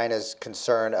given China's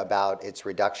concern about its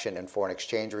reduction in foreign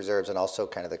exchange reserves and also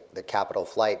kind of the capital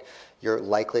flight, you're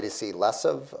likely to see less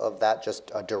of that,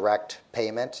 just a direct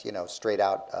payment, straight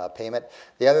out payment.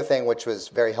 The other thing which was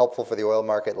very helpful for the oil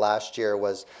market last year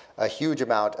was a huge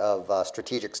amount of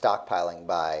strategic stockpiling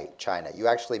by China. You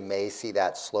actually may see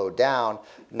that slow down,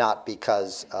 not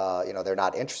because they're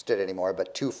not interested anymore,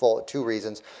 but two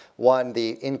reasons. One,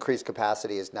 the increased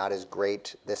capacity is not as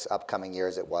great this upcoming year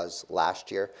as it was last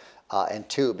year. And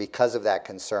two, because of that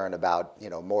concern about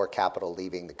more capital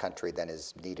leaving the country than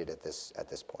is needed at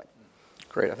this point.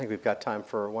 Great. I think we've got time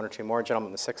for one or two more. Gentleman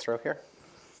in the sixth row here.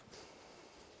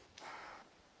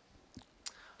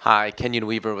 Hi, Kenyon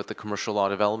Weaver with the Commercial Law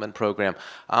Development Program.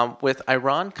 With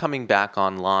Iran coming back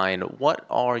online, what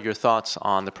are your thoughts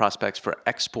on the prospects for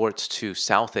exports to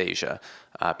South Asia,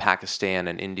 Pakistan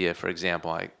and India, for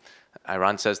example?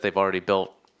 Iran says they've already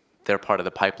built their part of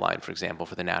the pipeline, for example,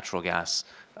 for the natural gas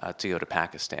to go to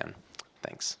Pakistan.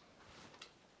 Thanks.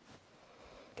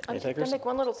 I'm going to make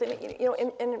one little thing.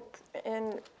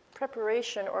 In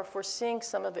preparation or foreseeing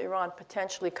some of Iran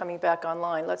potentially coming back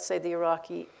online, let's say the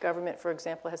Iraqi government, for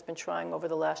example, has been trying over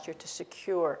the last year to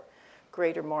secure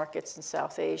greater markets in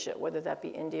South Asia, whether that be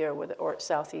India or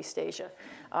Southeast Asia.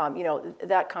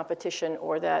 That competition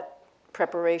or that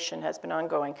preparation has been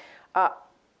ongoing.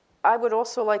 I would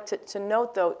also like to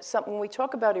note, though, when we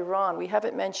talk about Iran, we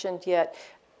haven't mentioned yet,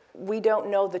 we don't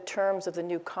know the terms of the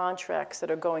new contracts that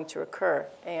are going to occur,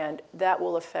 and that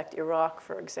will affect Iraq,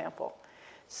 for example.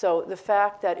 So the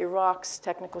fact that Iraq's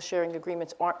technical sharing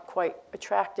agreements aren't quite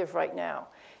attractive right now,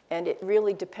 and it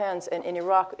really depends, and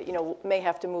Iraq may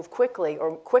have to move quickly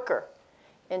or quicker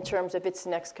in terms of its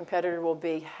next competitor will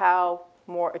be how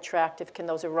more attractive can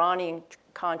those Iranian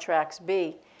contracts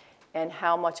be, and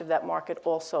how much of that market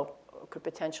also could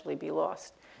potentially be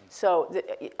lost. So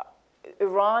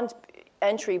Iran's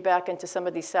entry back into some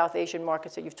of these South Asian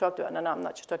markets that you've talked about, and I'm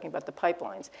not just talking about the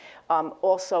pipelines,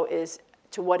 also is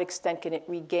to what extent can it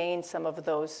regain some of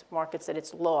those markets that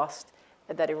it's lost,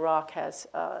 that Iraq has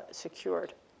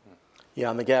secured. Yeah,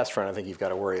 on the gas front, I think you've got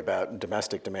to worry about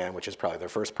domestic demand, which is probably their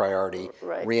first priority,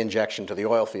 Right. re-injection to the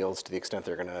oil fields to the extent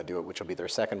they're going to do it, which will be their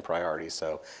second priority.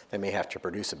 So they may have to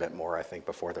produce a bit more, I think,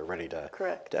 before they're ready to,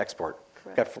 Correct. to export.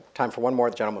 Correct. Got time for one more.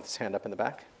 The gentleman with his hand up in the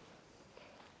back.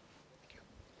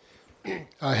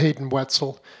 Hayden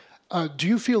Wetzel. Do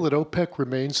you feel that OPEC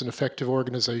remains an effective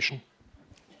organization?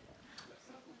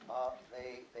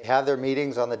 They have their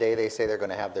meetings on the day they say they're going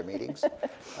to have their meetings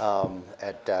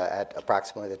at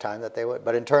approximately the time that they would.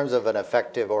 But in terms of an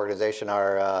effective organization,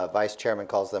 our vice chairman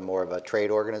calls them more of a trade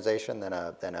organization than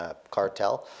a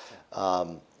cartel.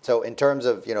 So in terms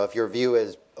of, if your view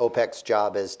is OPEC's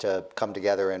job is to come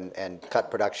together and cut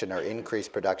production or increase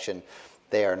production,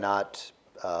 they are not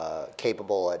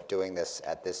capable at doing this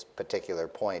at this particular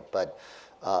point. But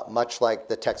much like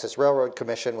the Texas Railroad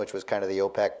Commission, which was kind of the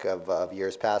OPEC of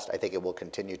years past, I think it will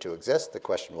continue to exist. The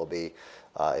question will be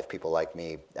if people like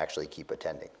me actually keep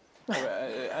attending.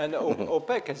 And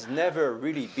OPEC has never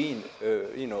really been,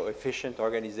 efficient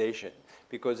organization,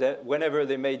 because whenever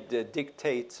they made the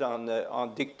dictates on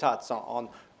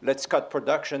let's cut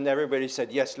production, everybody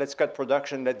said yes, let's cut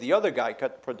production. Let the other guy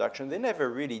cut production. They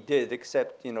never really did,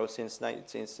 except since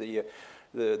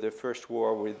the first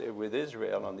war with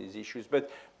Israel on these issues.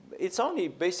 But it's only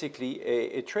basically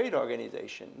a trade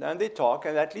organization. And they talk,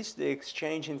 and at least they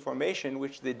exchange information,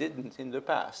 which they didn't in the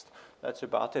past. That's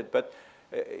about it. But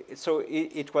so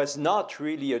it was not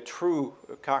really a true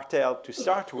cartel to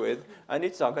start with, and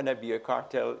it's not going to be a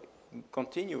cartel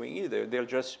continuing either. They'll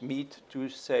just meet to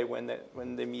say when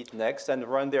they meet next and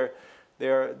run their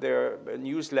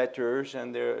newsletters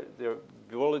and their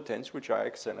bulletins, which are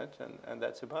excellent, and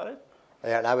that's about it.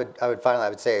 Yeah, and I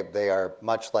would say they are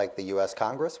much like the U.S.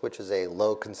 Congress, which is a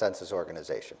low consensus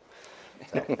organization.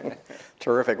 So.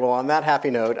 Terrific. Well, on that happy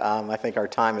note, I think our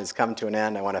time has come to an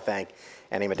end. I want to thank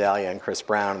Annie Medaglia and Chris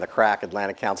Brown and the CRAC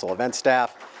Atlantic Council event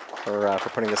staff for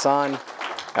putting this on,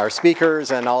 our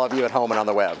speakers, and all of you at home and on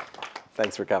the web.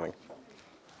 Thanks for coming.